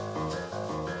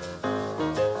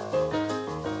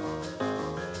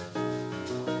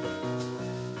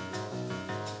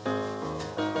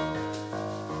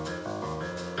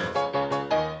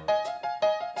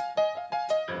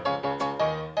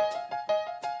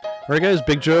 All right, guys,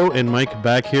 Big Joe and Mike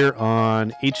back here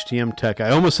on HTM Tech. I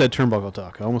almost said Turnbuckle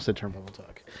Talk.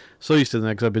 So used to that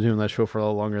because I've been doing that show for a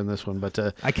lot longer than this one. But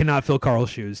I cannot fill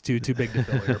Carl's shoes. Too big to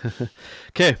fill here.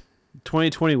 Okay,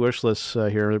 2020 wish list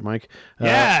here, Mike.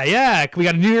 Yeah. We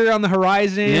got a new year on the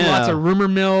horizon. Yeah. Lots of rumor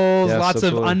mills. Yes, lots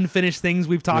absolutely. of unfinished things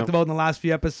we've talked about in the last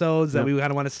few episodes that we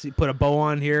kind of want to put a bow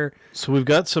on here. So we've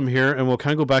got some here, and we'll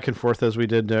kind of go back and forth as we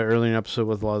did earlier in the episode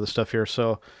with a lot of the stuff here.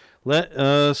 So Let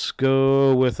us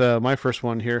go with my first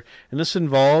one here, and this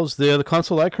involves the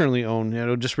console I currently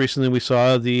own. Just recently we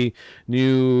saw the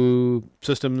new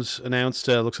systems announced.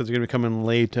 Looks like they're going to be coming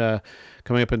late,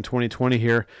 coming up in 2020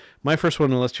 here. My first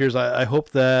one on the list here is I hope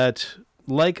that,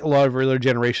 like a lot of earlier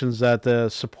generations, that the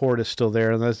support is still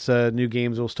there, and that new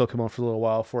games will still come out for a little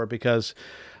while for it, because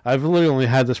I've literally only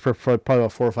had this for probably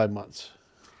about 4 or 5 months.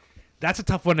 That's a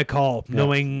tough one to call,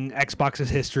 knowing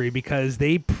Xbox's history, because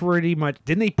they pretty much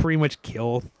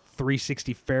kill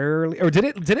 360 fairly, or did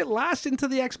it last into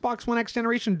the Xbox One X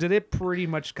generation? Did it pretty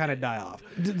much kind of die off?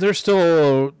 There's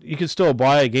still, you can still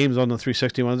buy games on the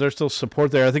 360 ones. There's still support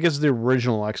there. I think it's the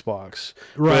original Xbox.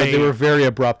 Right. They were very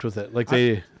abrupt with it. Like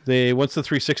they once the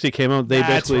 360 came out, they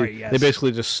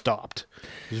basically just stopped.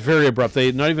 It was very abrupt.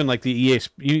 They not even like the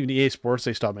EA Sports,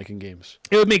 they stopped making games.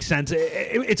 It would make sense.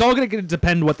 It's all going to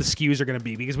depend what the SKUs are going to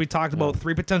be, because we talked about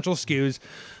 3 potential SKUs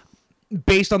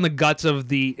based on the guts of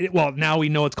the. Well, now we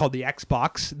know it's called the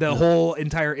Xbox. The whole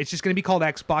entire, it's just going to be called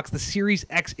Xbox. The Series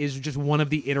X is just one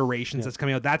of the iterations that's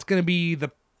coming out. That's going to be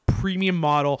the premium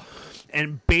model,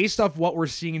 and based off what we're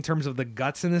seeing in terms of the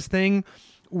guts in this thing,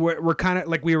 we're kind of,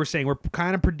 like we were saying, we're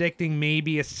kind of predicting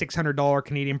maybe a $600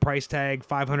 Canadian price tag,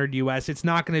 $500 US. It's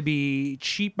not going to be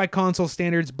cheap by console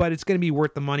standards, but it's going to be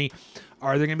worth the money.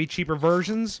 Are there going to be cheaper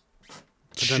versions?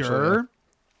 Sure. Yeah.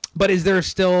 But is there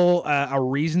still a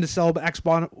reason to sell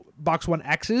Xbox One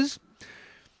X's?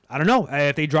 I don't know.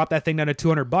 If they drop that thing down to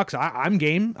 $200, I'm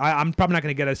game. I'm probably not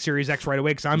going to get a Series X right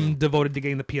away, because I'm devoted to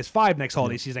getting the PS5 next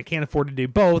holiday season. I can't afford to do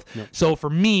both. So for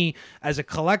me, as a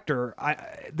collector,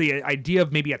 the idea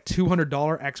of maybe a $200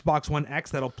 Xbox One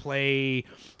X that'll play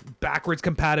backwards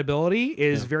compatibility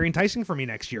is very enticing for me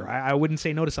next year. I wouldn't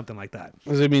say no to something like that.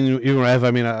 I mean, even I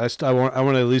want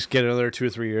to at least get another 2 or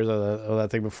 3 years of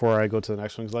that thing before I go to the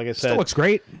next one. 'Cause like I said, still looks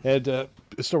great.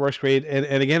 It still works great, and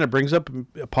again, it brings up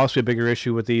possibly a bigger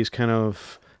issue with these kind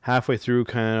of halfway through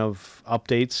kind of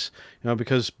updates,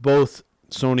 because both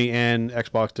Sony and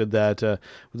Xbox did that with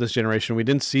this generation. We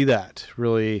didn't see that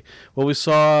really. Well, we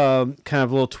saw kind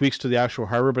of little tweaks to the actual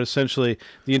hardware, but essentially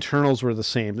the internals were the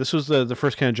same. This was the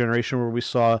first kind of generation where we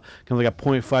saw kind of like a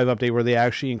 0.5 update where they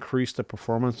actually increased the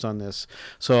performance on this.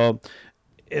 So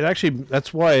it actually,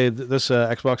 that's why this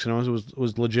Xbox One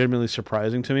was legitimately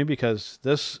surprising to me, because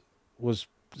this was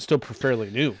still fairly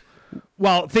new.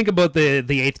 Well, think about the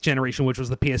 8th generation, which was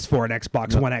the PS4 and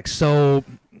Xbox One X. So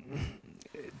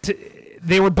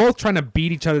they were both trying to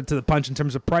beat each other to the punch in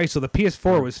terms of price. So the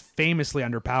PS4 was famously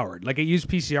underpowered. Like, it used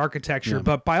PC architecture,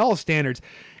 but by all standards,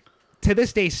 to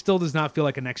this day, still does not feel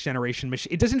like a next generation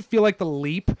machine. It doesn't feel like the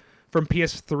leap from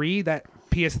PS3 that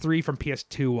PS3 from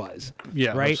PS2 was.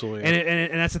 Yeah, right. Absolutely.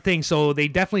 And that's the thing. So they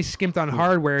definitely skimped on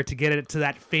hardware to get it to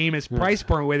that famous price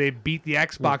point where they beat the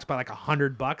Xbox by like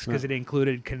 $100 because it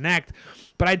included Kinect.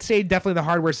 But I'd say definitely the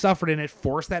hardware suffered, and it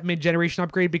forced that mid-generation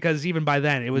upgrade, because even by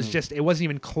then it was it wasn't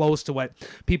even close to what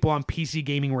people on PC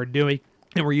gaming were doing,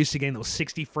 and we're used to getting those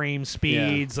 60 frame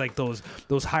speeds, like those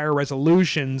higher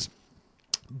resolutions.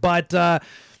 But I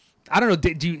don't know.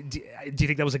 Do you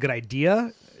think that was a good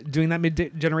idea, doing that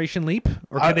mid-generation leap,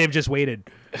 or could they have just waited?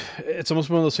 It's almost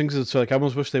one of those things that's like, I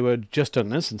almost wish they would have just done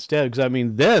this instead, because I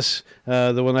mean, this,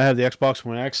 the one I have, the Xbox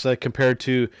One X, compared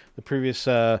to the previous,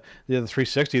 the other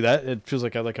 360, that it feels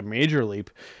like a major leap.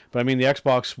 But I mean, the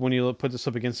Xbox, when you put this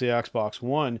up against the Xbox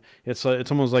One, it's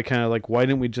almost like kind of like, why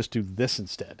didn't we just do this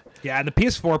instead? Yeah, and the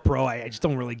PS4 Pro, I just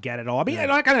don't really get it all. I mean, I'm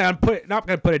not gonna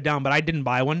put it down, but I didn't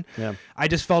buy one. Yeah, I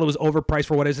just felt it was overpriced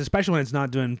for what it is, especially when it's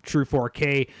not doing true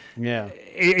 4K. Yeah,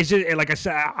 it's just like I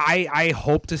said, I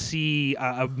hope to see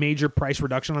a major price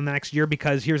reduction on the next year,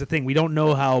 because here's the thing: we don't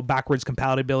know how backwards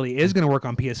compatibility is going to work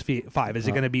on PS5. Is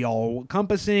it going to be all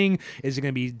encompassing? Is it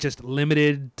going to be just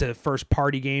limited to first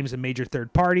party games and major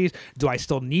third parties? Do I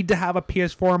still need to have a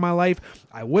PS4 in my life?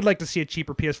 I would like to see a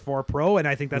cheaper PS4 Pro, and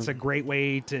I think that's a great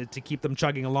way to keep them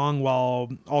chugging along while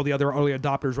all the other early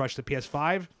adopters rush to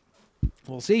PS5.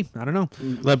 We'll see. I don't know.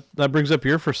 That brings up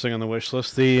your first thing on the wish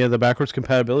list, the backwards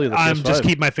compatibility of the PS5. I'm just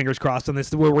keeping my fingers crossed on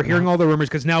this. We're hearing all the rumors,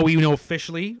 because now we know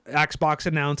officially Xbox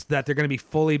announced that they're going to be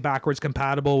fully backwards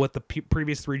compatible with the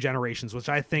previous 3 generations, which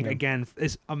I think, again,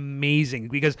 is amazing,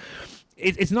 because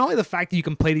it's not only the fact that you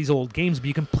can play these old games, but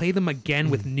you can play them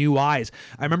again with new eyes.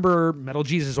 I remember Metal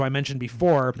Jesus, who I mentioned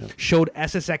before, showed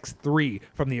SSX3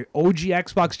 from the OG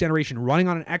Xbox generation running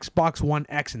on an Xbox One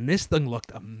X, and this thing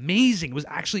looked amazing. It was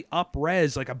actually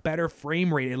up-res, like a better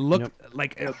frame rate. It looked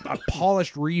like a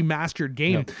polished, remastered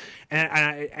game.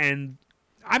 And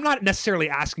I'm not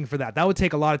necessarily asking for that. That would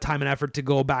take a lot of time and effort to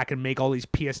go back and make all these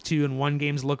PS2 and 1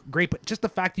 games look great, but just the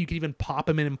fact that you can even pop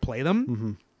them in and play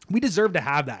them, We deserve to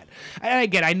have that. And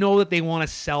again, I know that they want to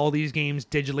sell these games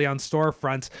digitally on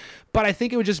storefronts, but I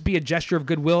think it would just be a gesture of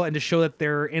goodwill and to show that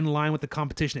they're in line with the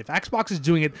competition. If Xbox is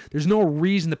doing it, there's no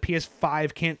reason the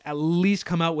PS5 can't at least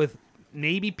come out with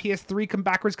maybe PS3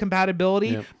 backwards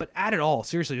compatibility, but at it all,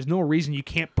 seriously, there's no reason you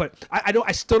can't put.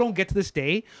 I still don't get to this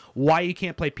day why you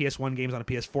can't play PS1 games on a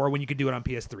PS4 when you can do it on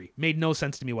PS3. Made no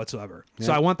sense to me whatsoever.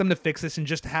 So I want them to fix this and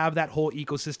just have that whole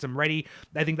ecosystem ready.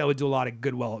 I think that would do a lot of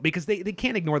goodwill because they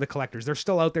can't ignore the collectors. They're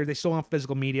still out there. They still want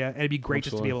physical media, and it'd be great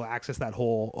just to be able to access that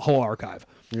whole archive.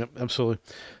 Yep, absolutely.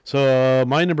 So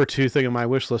my number 2 thing on my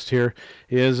wish list here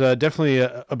is definitely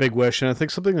a big wish, and I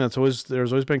think something there's always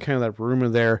been kind of that rumor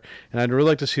there, and I'd really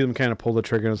like to see them kind of pull the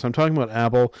trigger. So I'm talking about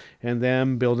Apple and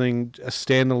them building a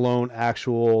standalone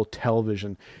actual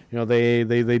television. You know, they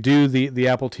do the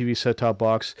Apple TV set-top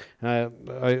box.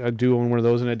 I do own one of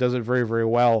those, and it does it very, very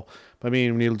well. I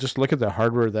mean, when you just look at the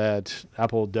hardware that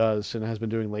Apple does and has been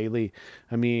doing lately,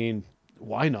 I mean,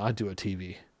 why not do a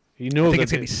TV? You know, I think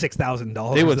it's gonna be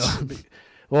 $6,000. They would.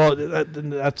 Well,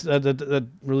 that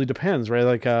really depends, right?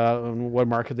 Like on what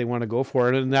market they want to go for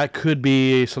it, and that could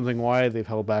be something why they've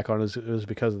held back on is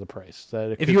because of the price.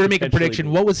 If you were to make a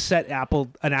prediction, what would set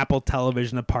an Apple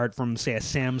television apart from, say, a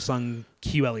Samsung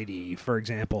QLED, for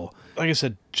example? Like I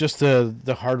said, just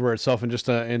the hardware itself and just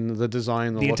in the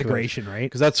design, the integration, right?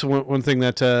 Because that's one thing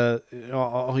that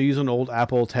I'll use an old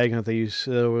Apple tag that they use.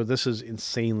 This is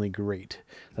insanely great.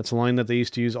 That's a line that they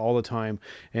used to use all the time,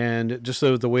 and just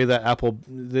the way that Apple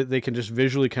they can just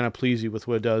visually kind of please you with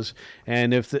what it does.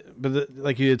 And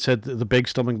like you had said, the big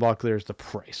stumbling block there is the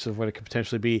price of what it could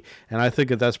potentially be, and I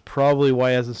think that's probably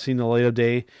why it hasn't seen the light of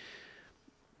day.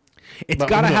 It's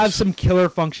got to have some killer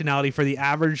functionality for the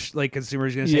average consumer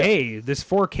is going to say, hey, this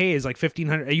 4K is like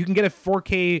 $1,500. You can get a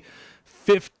 4K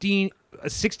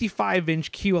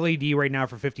 65-inch QLED right now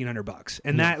for $1,500,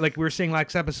 and that, like we were saying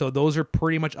last episode, those are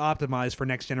pretty much optimized for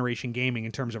next generation gaming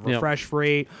in terms of refresh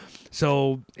rate.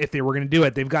 So if they were going to do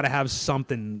it, they've got to have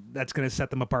something that's going to set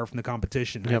them apart from the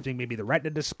competition. I think maybe the Retina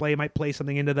display might play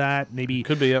something into that. Maybe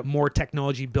could be more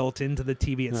technology built into the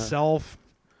TV itself.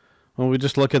 Well, we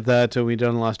just look at that we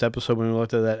done last episode when we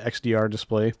looked at that XDR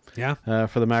display. For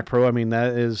the Mac Pro. I mean,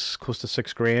 that is close to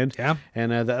 $6,000. Yeah,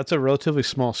 and that's a relatively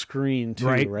small screen too,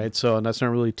 right? So, and that's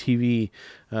not really TV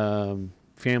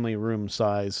family room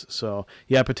size. So,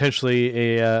 yeah,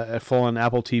 potentially a full-on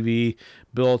Apple TV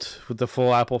built with the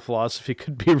full Apple philosophy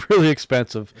could be really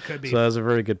expensive. It could be. So that's a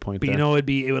very good point. But there.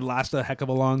 it would last a heck of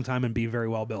a long time and be very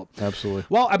well built. Absolutely.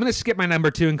 Well, I'm going to skip my number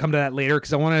 2 and come to that later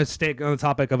because I want to stay on the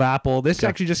topic of Apple. This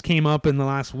actually just came up in the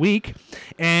last week,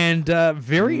 and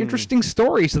very interesting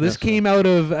story. So this came out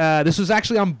of this was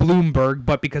actually on Bloomberg,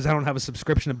 but because I don't have a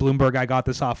subscription to Bloomberg, I got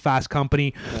this off Fast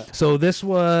Company. So this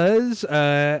was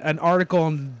an article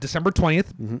on December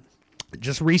 20th,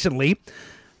 just recently,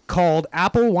 called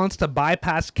 "Apple Wants to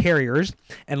Bypass Carriers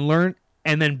and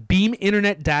then beam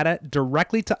internet data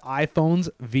directly to iPhones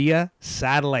via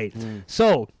satellite."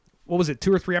 So, what was it,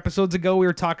 2 or 3 episodes ago, we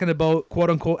were talking about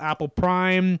quote-unquote Apple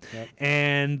Prime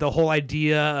and the whole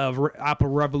idea of Apple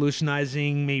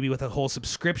revolutionizing maybe with a whole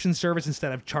subscription service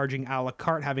instead of charging a la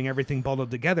carte, having everything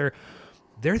bundled together.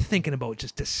 They're thinking about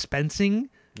just dispensing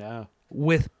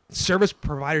with service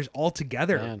providers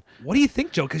altogether. Man. What do you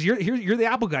think, Joe? Because you're the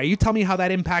Apple guy. You tell me how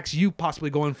that impacts you possibly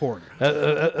going forward.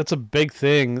 That's a big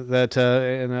thing that,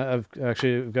 and I've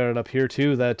actually got it up here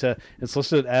too, that it's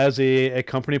listed as a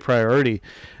company priority.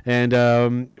 And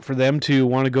for them to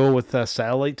want to go with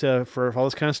satellite for all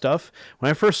this kind of stuff, when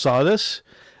I first saw this,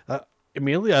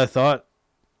 immediately I thought,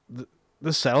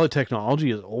 this satellite technology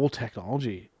is old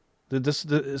technology.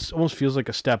 This almost feels like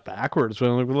a step backwards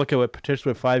when we look at what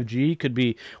potentially 5G could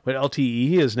be, what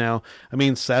LTE is now. I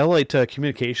mean, satellite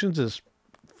communications is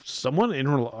somewhat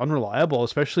unreliable,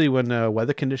 especially when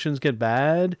weather conditions get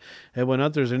bad and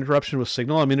whatnot. There's interruption with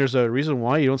signal. I mean, there's a reason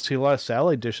why you don't see a lot of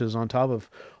satellite dishes on top of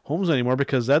homes anymore,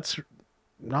 because that's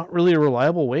not really a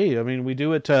reliable way. I mean, we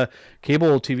do it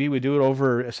cable TV. We do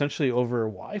it essentially over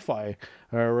Wi-Fi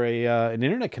or an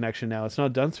internet connection now. It's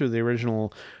not done through the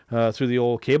original, through the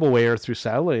old cable way or through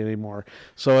satellite anymore.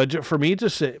 So for me,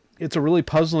 it's a really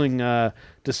puzzling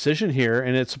decision here,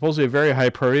 and it's supposedly a very high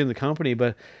priority in the company.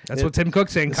 But that's what Tim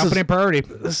Cook's saying. Company priority.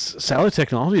 This satellite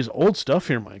technology is old stuff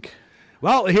here, Mike.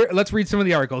 Well, here, let's read some of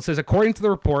the article. It says, according to the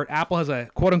report, Apple has a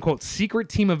quote-unquote secret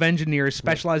team of engineers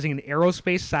specializing in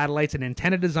aerospace, satellites, and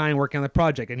antenna design working on the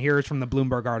project. And here is from the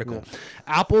Bloomberg article.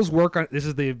 Apple's work on, this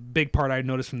is the big part I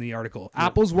noticed from the article.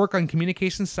 Apple's work on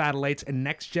communication satellites and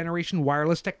next-generation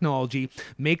wireless technology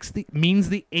means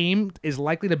the aim is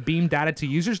likely to beam data to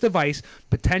users' device,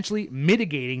 potentially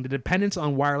mitigating the dependence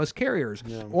on wireless carriers,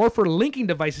 or for linking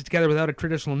devices together without a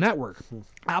traditional network.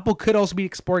 Apple could also be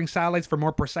exploring satellites for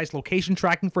more precise location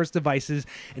tracking for its devices,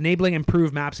 enabling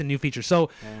improved maps and new features. So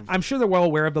I'm sure they're well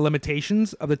aware of the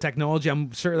limitations of the technology.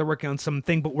 I'm sure they're working on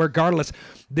something, but regardless,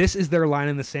 this is their line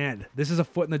in the sand. This is a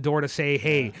foot in the door to say,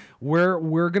 hey, we're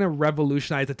going to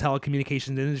revolutionize the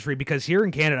telecommunications industry, because here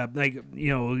in Canada, like,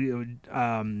 hitting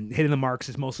the marks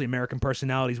is mostly American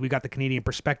personalities. We got the Canadian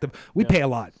perspective. We pay a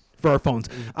lot for our phones.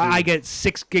 I get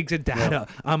 6 gigs of data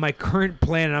on my current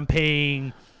plan, and I'm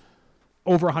paying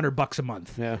over $100 a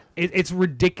month. Yeah, it's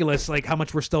ridiculous, like how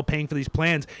much we're still paying for these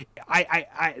plans.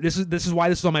 This is why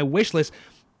this is on my wish list.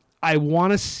 I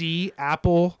want to see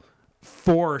Apple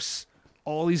force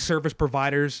all these service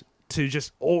providers to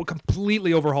just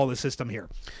completely overhaul the system here.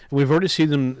 We've already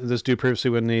seen this do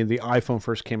previously when the iPhone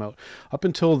first came out. Up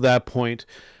until that point,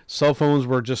 cell phones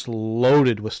were just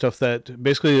loaded with stuff that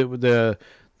basically the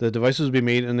devices would be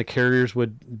made, and the carriers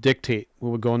would dictate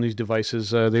what would go on these devices.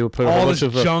 They would put all a whole this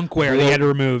bunch of junkware they had to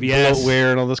remove,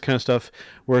 bloatware and all this kind of stuff.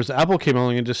 Whereas Apple came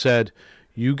along and just said,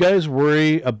 "You guys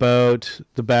worry about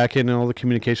the back end and all the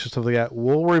communication stuff like that.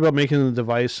 We'll worry about making the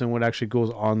device and what actually goes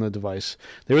on the device."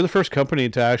 They were the first company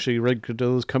to actually regulate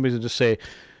those companies and just say,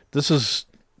 "This is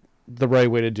the right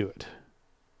way to do it."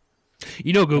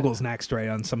 Google's next, right,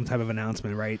 on some type of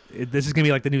announcement, right? This is going to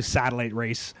be like the new satellite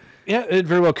race. Yeah, it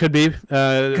very well could be.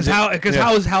 Because how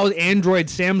is Android,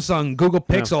 Samsung, Google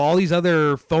Pixel, all these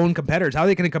other phone competitors, how are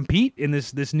they going to compete in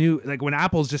this new, like when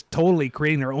Apple's just totally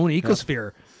creating their own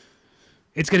ecosphere?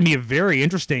 It's going to be very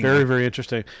interesting. Very, very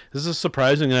interesting. This is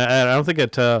surprising. I don't think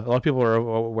a lot of people are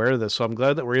aware of this, so I'm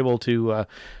glad that we're able to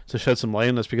shed some light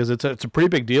on this, because it's a pretty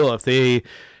big deal if they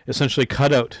essentially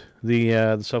cut out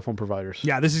the cell phone providers.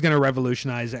 Yeah, this is going to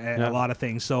revolutionize a lot of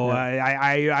things. So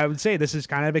I would say this is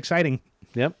kind of exciting.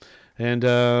 Yep. And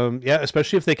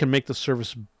especially if they can make the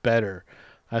service better.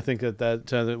 I think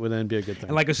that would then be a good thing.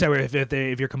 And like I said,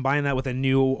 if you're combining that with a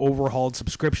new overhauled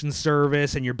subscription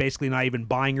service, and you're basically not even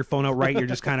buying your phone outright, you're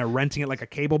just kind of renting it like a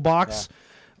cable box. Yeah.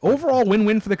 Overall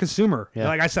win-win for the consumer. Yeah.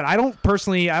 Like I said, I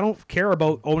don't care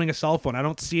about owning a cell phone. I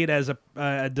don't see it as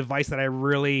a device that I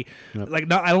really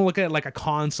like. I don't look at it like a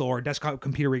console or a desktop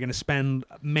computer where you're going to spend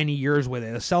many years with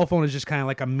it. A cell phone is just kind of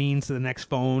like a means to the next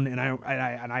phone, and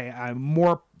I'm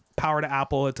more power to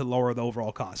Apple to lower the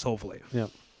overall cost, hopefully. Yeah.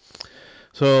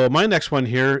 So my next one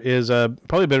here is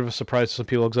probably a bit of a surprise to some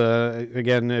people, because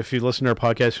again, if you listen to our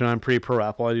podcast, I'm pretty pro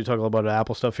Apple. I do talk a lot about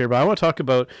Apple stuff here, but I want to talk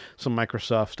about some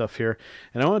Microsoft stuff here,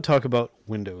 and I want to talk about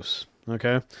Windows.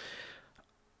 Okay,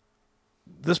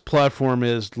 this platform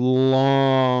is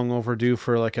long overdue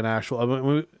for like an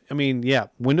actual.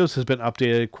 Windows has been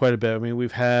updated quite a bit. I mean,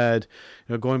 we've had,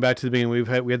 going back to the beginning,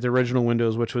 we had the original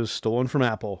Windows, which was stolen from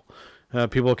Apple.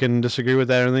 People can disagree with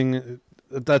that or anything.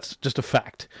 That's just a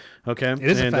fact. Okay, it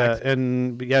is a fact.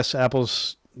 And yes,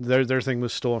 Apple's their thing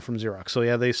was stolen from Xerox. So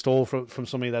yeah, they stole from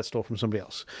somebody that stole from somebody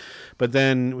else. But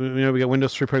then we got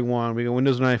Windows 3.1, we got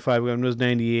Windows 95, we got Windows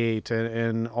 98,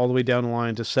 and all the way down the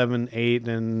line to 7, 8,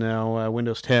 and now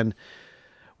Windows 10.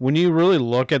 When you really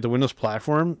look at the Windows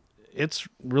platform, it's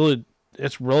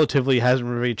relatively hasn't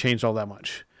really changed all that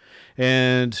much.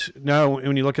 And now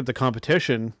when you look at the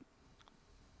competition,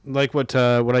 like what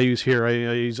I use here, I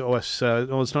use OS.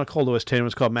 It's not called OS 10;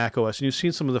 it's called Mac OS. And you've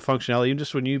seen some of the functionality, even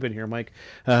just when you've been here, Mike.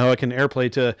 How I can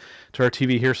AirPlay to our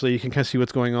TV here, so that you can kind of see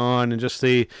what's going on, and just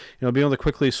being able to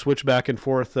quickly switch back and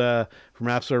forth from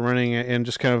apps that are running, and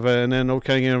just kind of and then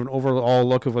kind of an overall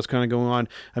look of what's kind of going on.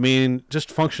 I mean,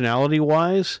 just functionality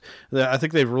wise, I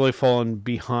think they've really fallen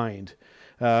behind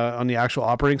on the actual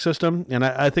operating system, and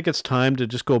I think it's time to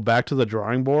just go back to the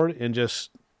drawing board and just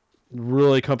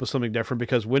really come up with something different,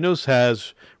 because Windows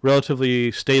has relatively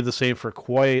stayed the same for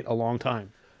quite a long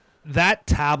time. That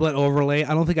tablet overlay,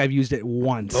 I don't think I've used it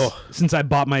once since I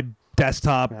bought my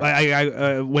desktop.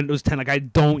 I Windows 10, like I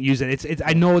don't use it. It's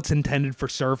I know it's intended for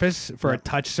Surface, for a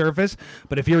touch surface,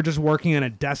 but if you're just working in a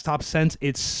desktop sense,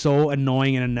 it's so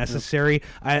annoying and unnecessary.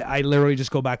 I literally just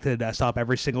go back to the desktop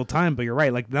every single time. But you're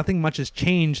right, like nothing much has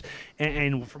changed,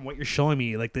 and from what you're showing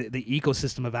me, like the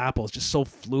ecosystem of Apple is just so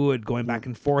fluid, going back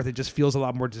and forth. It just feels a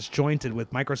lot more disjointed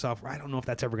with Microsoft. I don't know if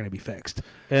that's ever going to be fixed.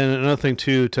 And another thing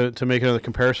too, to make another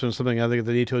comparison, something I think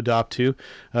they need to adopt too,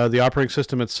 the operating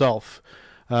system itself.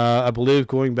 I believe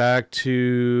going back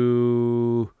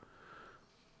to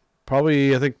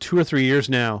probably I think 2 or 3 years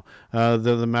now,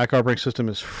 the Mac operating system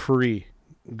is free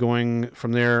going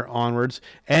from there onwards,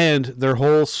 and their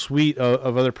whole suite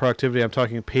of other productivity. I'm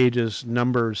talking Pages,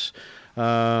 Numbers,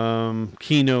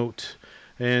 Keynote,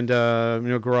 and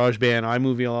GarageBand,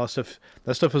 iMovie, all that stuff.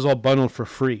 That stuff is all bundled for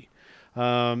free.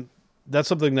 That's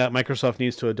something that Microsoft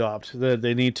needs to adopt.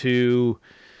 They need to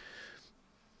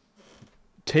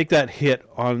take that hit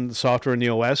on the software in the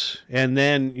OS, and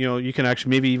then you can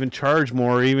actually maybe even charge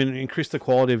more, or even increase the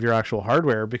quality of your actual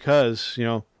hardware, because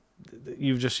you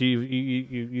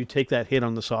take that hit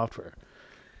on the software.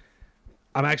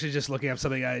 I'm actually just looking up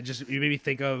something. You made me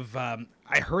think of.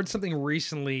 I heard something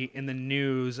recently in the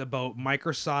news about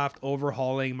Microsoft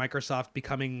overhauling, Microsoft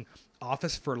becoming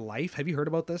Office for Life. Have you heard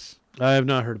about this? I have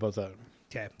not heard about that.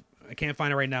 Okay. I can't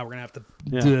find it right now. We're gonna have to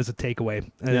do it as a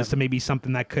takeaway, as to maybe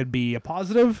something that could be a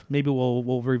positive. Maybe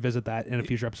we'll revisit that in a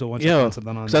future episode once we find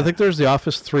something on. Because I think there's the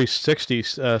Office 360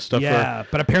 stuff. Yeah,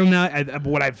 but apparently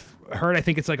what I've heard, I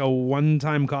think it's like a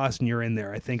one-time cost and you're in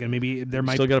there. I think, and maybe there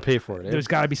might still got to pay for it. There's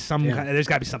got to be there's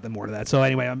got to be something more to that. So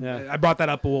anyway, I brought that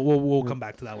up. We'll come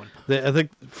back to that one. I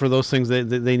think for those things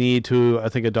they need to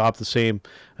adopt the same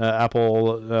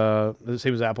Apple, the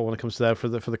same as Apple when it comes to that for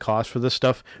the cost for this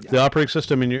stuff. Yeah. The operating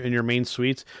system in your main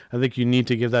suites, I think you need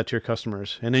to give that to your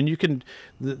customers, and then you can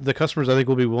the customers I think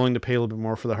will be willing to pay a little bit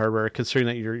more for the hardware, considering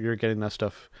that you're getting that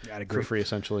stuff for free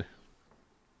essentially.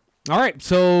 All right,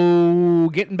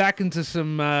 so getting back into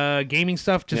some gaming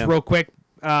stuff, just real quick.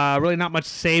 Really not much to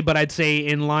say, but I'd say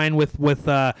in line with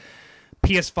PS5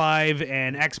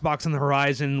 and Xbox on the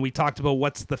horizon, we talked about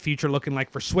what's the future looking like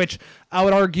for Switch. I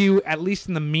would argue, at least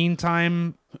in the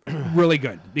meantime, really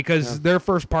good, because their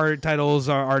first-party titles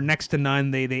are next to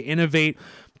none. They innovate.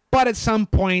 But at some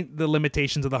point, the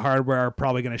limitations of the hardware are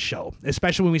probably going to show,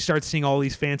 especially when we start seeing all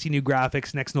these fancy new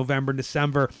graphics next November and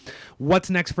December. What's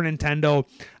next for Nintendo?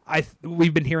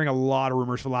 We've been hearing a lot of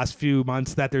rumors for the last few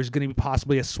months that there's going to be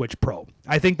possibly a Switch Pro.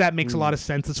 I think that makes a lot of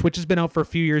sense. The Switch has been out for a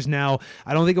few years now.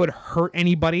 I don't think it would hurt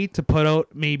anybody to put out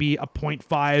maybe a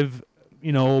 0.5,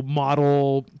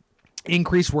 model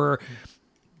increase where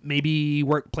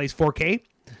it plays 4K.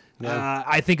 Yeah.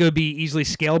 I think it would be easily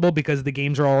scalable because the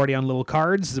games are already on little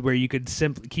cards where you could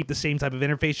simply keep the same type of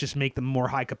interface, just make them more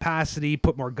high capacity,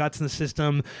 put more guts in the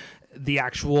system. The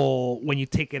actual, when you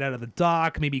take it out of the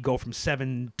dock, maybe go from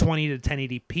 720 to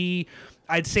 1080p.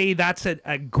 I'd say that's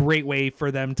a great way for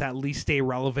them to at least stay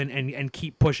relevant and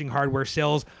keep pushing hardware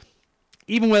sales.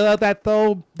 Even without that,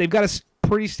 though, they've got a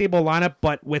pretty stable lineup,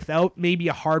 but without maybe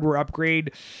a hardware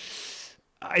upgrade,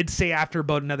 I'd say after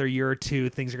about another year or two,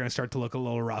 things are going to start to look a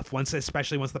little rough.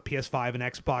 Especially once the PS5 and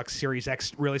Xbox Series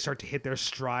X really start to hit their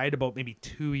stride, about maybe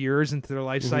 2 years into their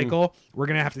life cycle, we're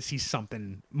going to have to see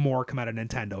something more come out of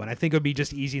Nintendo. And I think it would be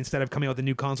just easy, instead of coming out with a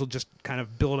new console, just kind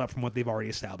of build up from what they've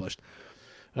already established.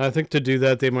 I think to do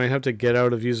that, they might have to get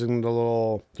out of using the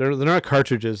little. They're not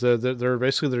cartridges. They're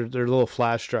basically they're little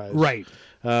flash drives, right?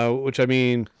 Which I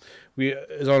mean,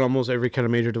 is on almost every kind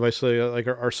of major device, like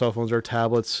our cell phones, our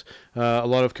tablets. A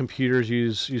lot of computers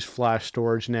use flash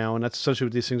storage now, and that's essentially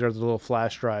what these things are, the little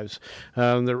flash drives.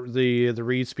 The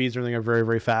read speeds and everything are very,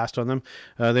 very fast on them.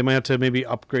 They might have to maybe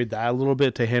upgrade that a little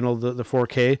bit to handle the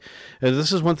 4K.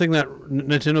 This is one thing that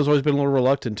Nintendo's always been a little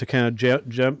reluctant to kind of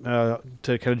jump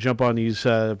on these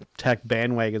tech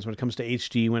bandwagons when it comes to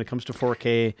HD, when it comes to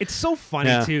 4K. It's so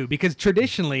funny too, because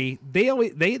traditionally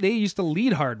they used to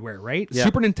lead hardware, right? Yeah.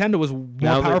 Super Nintendo was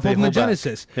more powerful than the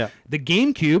Genesis. Yeah. The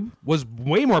GameCube was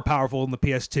way more powerful than the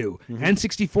PS2.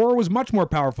 N64 was much more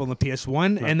powerful than the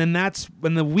PS1. Right. And then that's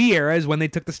when the Wii era is when they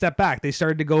took the step back. They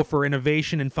started to go for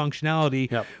innovation and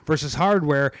functionality versus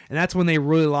hardware, and that's when they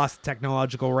really lost the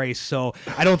technological race. So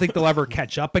I don't think they'll ever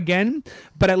catch up again,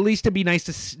 but at least it'd be nice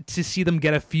to see them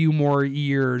get a few more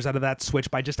years out of that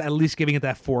Switch by just at least giving it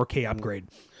that 4K upgrade.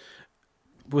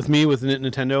 With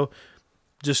Nintendo,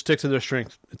 just stick to their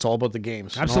strength. It's all about the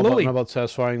games. Absolutely. Not about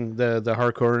satisfying the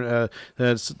hardcore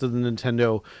the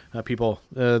Nintendo people.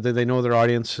 They know their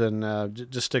audience, and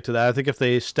just stick to that. I think if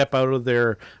they step out of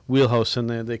their wheelhouse, and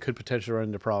they could potentially run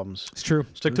into problems. It's true.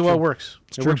 Stick to what works.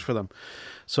 It works for them.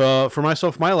 So for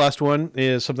myself, my last one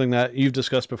is something that you've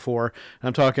discussed before.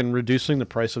 I'm talking reducing the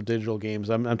price of digital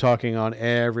games. I'm talking on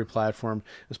every platform,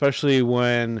 especially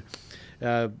when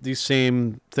these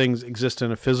same things exist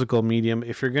in a physical medium.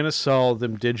 If you're going to sell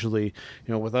them digitally,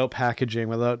 without packaging,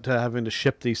 without having to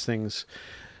ship these things,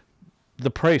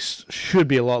 the price should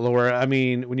be a lot lower. I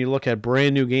mean, when you look at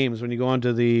brand new games, when you go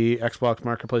onto the Xbox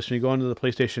Marketplace, when you go onto the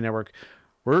PlayStation Network,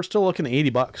 we're still looking at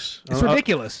 $80. It's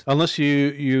ridiculous. Unless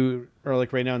you are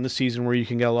like right now in this season where you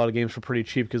can get a lot of games for pretty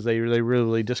cheap because they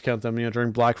really discount them.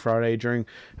 During Black Friday, during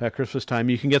Christmas time,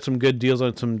 you can get some good deals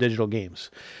on some digital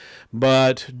games.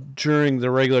 But during the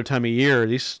regular time of year,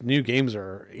 these new games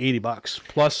are $80.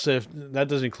 Plus, if that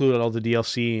doesn't include all the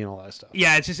DLC and all that stuff.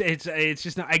 Yeah, it's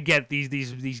just not, I get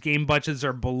these game budgets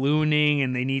are ballooning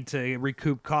and they need to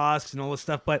recoup costs and all this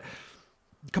stuff, but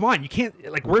come on, you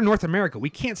can't, like, we're in North America.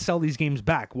 We can't sell these games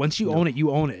back. Once you own it,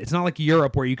 you own it. It's not like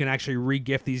Europe where you can actually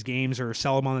re-gift these games or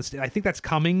sell them on the I think that's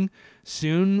coming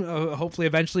soon, hopefully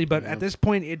eventually. But at this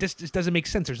point, it just doesn't make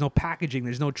sense. There's no packaging.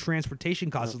 There's no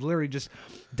transportation costs. It's literally just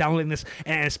downloading this.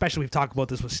 And especially we've talked about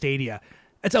this with Stadia.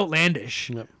 It's outlandish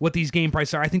what these game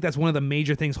prices are. I think that's one of the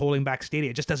major things holding back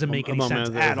Stadia. It just doesn't make any sense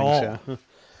at all. Yeah.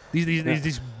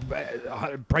 These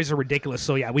prices are ridiculous.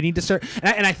 So, yeah, we need to start.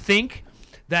 And I think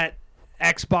that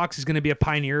Xbox is going to be a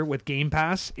pioneer with Game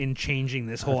Pass in changing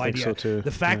this whole idea. So too. The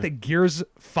fact that Gears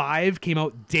 5 came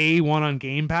out day one on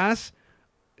Game Pass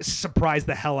surprised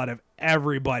the hell out of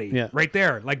everybody. Yeah. Right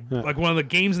there. Like one of the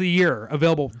games of the year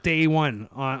available day one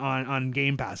on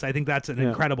Game Pass. I think that's an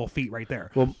incredible feat right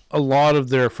there. Well, a lot of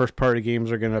their first party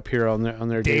games are going to appear on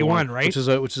their day one, right?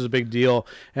 Which is a big deal.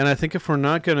 And I think if we're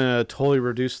not going to totally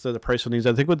reduce the price on these,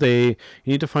 I think you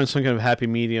need to find some kind of happy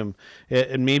medium.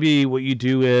 And maybe what you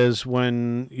do is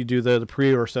when you do the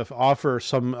pre-order stuff,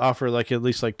 offer like at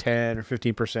least like 10 or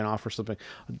 15% off or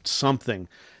something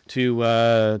to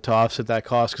offset that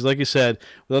cost. Because like you said,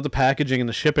 without the packaging and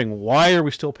the shipping, why are we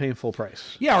still paying full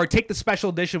price? Yeah, or take the special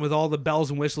edition with all the bells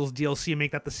and whistles DLC and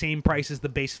make that the same price as the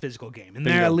base physical game. And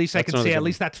there, at least I can say, at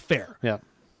least that's fair. Yeah.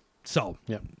 So,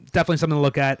 definitely something to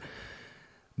look at.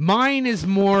 Mine is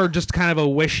more just kind of a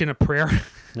wish and a prayer.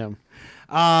 Yeah.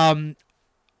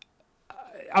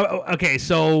 Okay,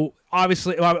 so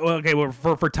obviously,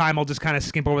 for time, I'll just kind of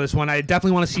skimp over this one. I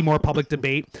definitely want to see more public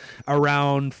debate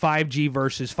around 5G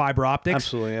versus fiber optics.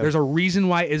 Absolutely. Yeah. There's a reason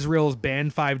why Israel's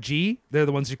banned 5G. They're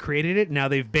the ones who created it. Now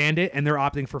they've banned it, and they're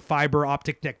opting for fiber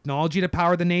optic technology to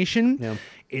power the nation. Yeah.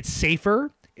 It's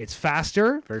safer. It's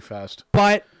faster. Very fast.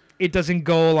 But it doesn't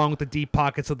go along with the deep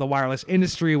pockets of the wireless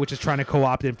industry, which is trying to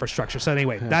co-opt infrastructure. So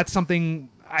anyway, that's something.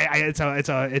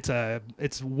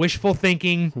 It's wishful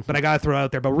thinking, but I gotta throw it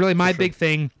out there. But really, my big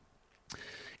thing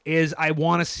is I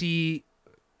want to see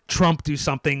Trump do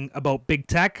something about big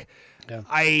tech. Yeah.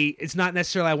 It's not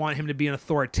necessarily I want him to be an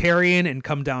authoritarian and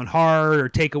come down hard or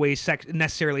take away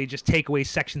necessarily just take away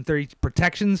Section 30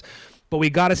 protections, but we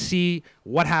got to see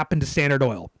what happened to Standard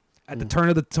Oil. At the turn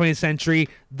of the 20th century,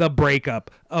 the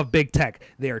breakup of big tech.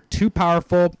 They are too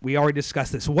powerful. We already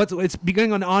discussed this. It's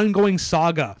becoming an ongoing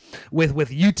saga with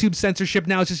YouTube censorship.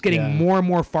 Now it's just getting more and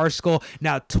more farcical.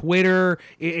 Now Twitter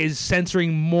is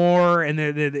censoring more, and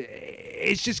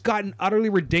it's just gotten utterly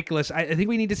ridiculous. I think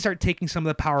we need to start taking some of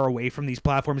the power away from these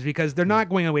platforms because they're not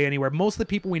going away anywhere. Most of the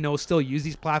people we know still use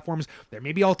these platforms. There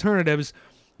may be alternatives,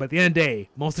 but at the end of the day,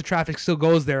 most of the traffic still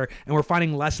goes there, and we're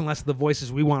finding less and less of the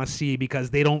voices we want to see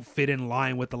because they don't fit in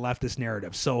line with the leftist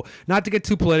narrative. So, not to get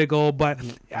too political, but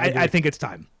I think it's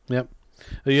time. Yep.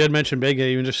 You had mentioned big,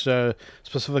 even just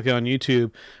specifically on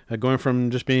YouTube, going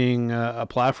from just being a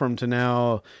platform to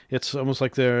now, it's almost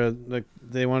like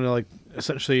they want to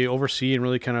essentially oversee and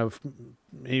really kind of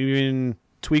even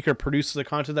tweak or produce the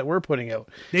content that we're putting out.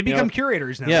 They become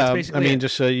curators now. Yeah, that's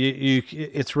basically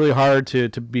it's really hard to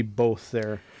be both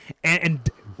there. And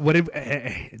what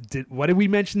did we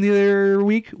mention the other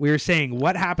week? We were saying,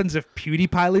 what happens if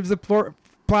PewDiePie leaves the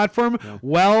platform? No.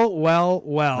 Well.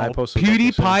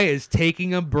 PewDiePie is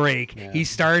taking a break. Yeah. He's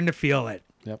starting to feel it.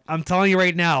 Yep. I'm telling you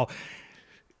right now,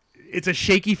 it's a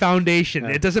shaky foundation.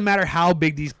 Yeah. It doesn't matter how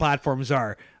big these platforms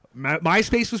are.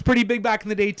 MySpace was pretty big back in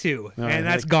the day too, and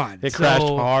that's gone. It crashed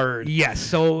hard. Yes,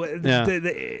 so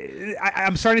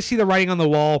I'm starting to see the writing on the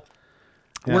wall.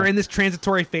 Yeah. We're in this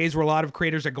transitory phase where a lot of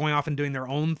creators are going off and doing their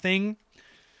own thing.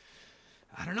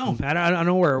 I don't know. I don't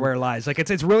know where it lies. Like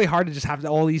it's really hard to just have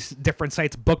all these different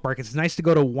sites bookmark. It's nice to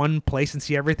go to one place and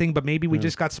see everything, but maybe we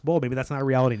just got spoiled. Maybe that's not a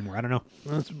reality anymore. I don't know.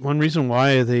 That's one reason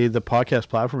why the podcast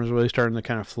platform is really starting to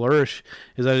kind of flourish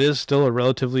is that it is still a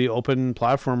relatively open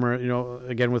platform where,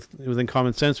 again, within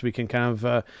common sense, we can kind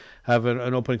of have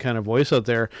an open kind of voice out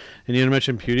there. And you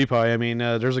mentioned PewDiePie. I mean,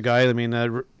 there's a guy,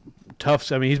 Tufts,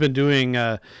 he's been doing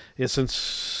it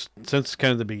since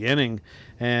kind of the beginning,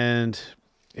 and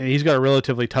he's got a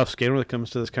relatively tough skin when it comes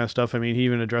to this kind of stuff. I mean, he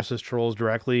even addresses trolls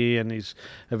directly, and he's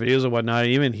videos and whatnot.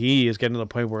 Even he is getting to the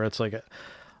point where it's like,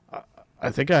 I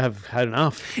think I have had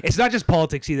enough. It's not just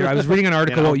politics either. I was reading an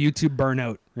article Yeah. about YouTube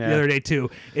burnout the other day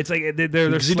too. It's like they're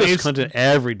Because he does slaves. content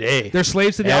every day. They're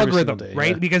slaves to the Every algorithm, single day,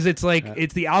 right? yeah. Because it's like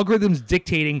it's the algorithms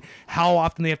dictating how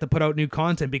often they have to put out new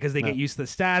content because they get used to the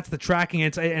stats, the tracking.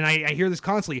 And I hear this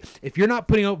constantly. If you're not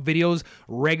putting out videos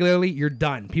regularly, you're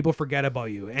done. People forget about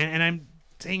you. And I'm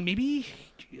saying maybe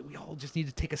we all just need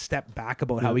to take a step back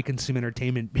about how we consume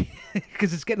entertainment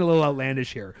because it's getting a little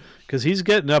outlandish here. Because he's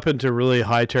getting up into really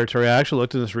high territory. I actually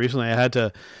looked at this recently.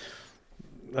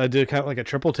 I did kind of like a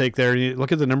triple take there. And you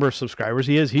look at the number of subscribers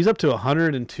he is. He's up to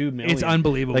 102 million. It's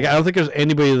unbelievable. Like I don't think there's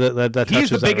anybody that touches He's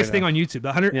the that biggest right thing now. on YouTube. The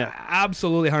 100, Yeah.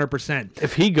 absolutely 100%.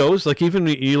 If he goes, like even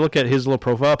you look at his little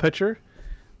profile picture,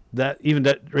 that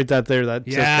right that there, that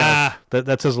Yeah. says,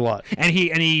 that says a lot. And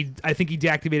he, I think he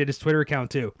deactivated his Twitter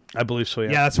account too. I believe so.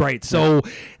 Yeah. Yeah, that's right. So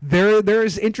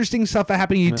there's interesting stuff that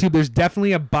happening on YouTube. There's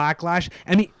definitely a backlash.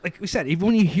 I mean, like we said, even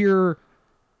when you hear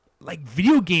like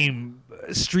video game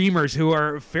streamers who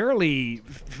are fairly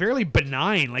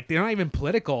benign, like they're not even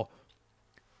political.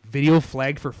 Video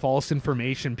flagged for false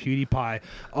information, PewDiePie.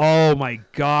 Oh my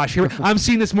gosh. I'm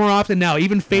seeing this more often now.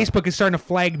 Even Facebook is starting to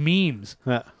flag memes.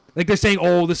 Yeah. Like they're saying,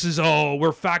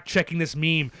 we're fact checking this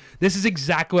meme. This is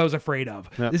exactly what I was afraid of.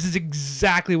 Yeah. This is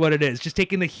exactly what it is. Just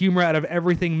taking the humor out of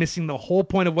everything, missing the whole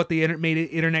point of what the made the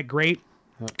internet great.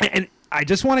 And I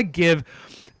just want to give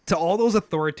to all those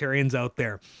authoritarians out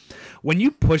there, when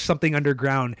you push something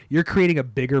underground, you're creating a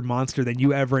bigger monster than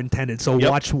you ever intended. So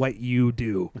watch what you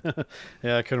do.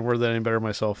 Yeah, I couldn't word that any better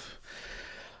myself.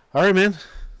 All right, man.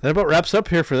 That about wraps up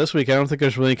here for this week. I don't think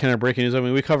there's really kind of breaking news. I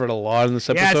mean, we covered a lot in this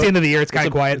episode. Yeah, it's the end of the year. It's kind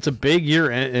of quiet. It's a big year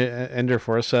ender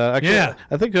for us. Actually, Yeah.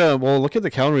 I think we'll look at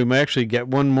the calendar. We might actually get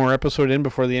one more episode in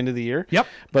before the end of the year. Yep.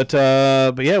 But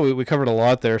yeah, we covered a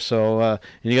lot there. So and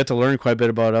you got to learn quite a bit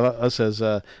about us as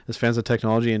fans of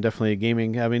technology and definitely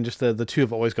gaming. I mean, just the two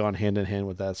have always gone hand in hand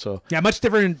with that. So Yeah, much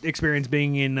different experience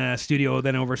being in studio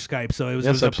than over Skype. So it was a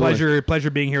absolutely. pleasure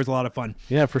being here. It was a lot of fun.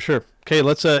 yeah, for sure. Okay,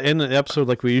 let's end the episode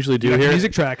like we usually do You got the here.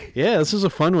 music track. Yeah, this is a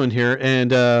fun one here,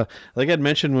 and like I'd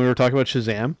mentioned when we were talking about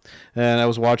Shazam, and I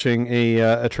was watching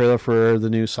a trailer for the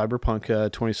new Cyberpunk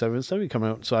 2077 coming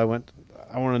out. So I want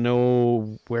to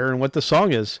know where and what the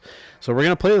song is. So we're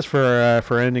gonna play this for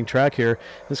our ending track here.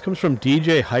 This comes from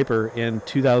DJ Hyper in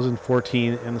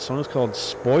 2014, and the song is called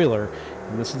Spoiler,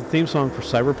 and this is the theme song for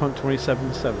Cyberpunk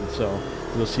 2077. So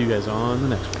we'll see you guys on the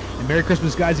next one. And Merry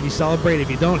Christmas, guys, if you celebrate. If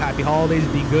you don't, happy holidays.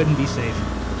 Be good and be safe.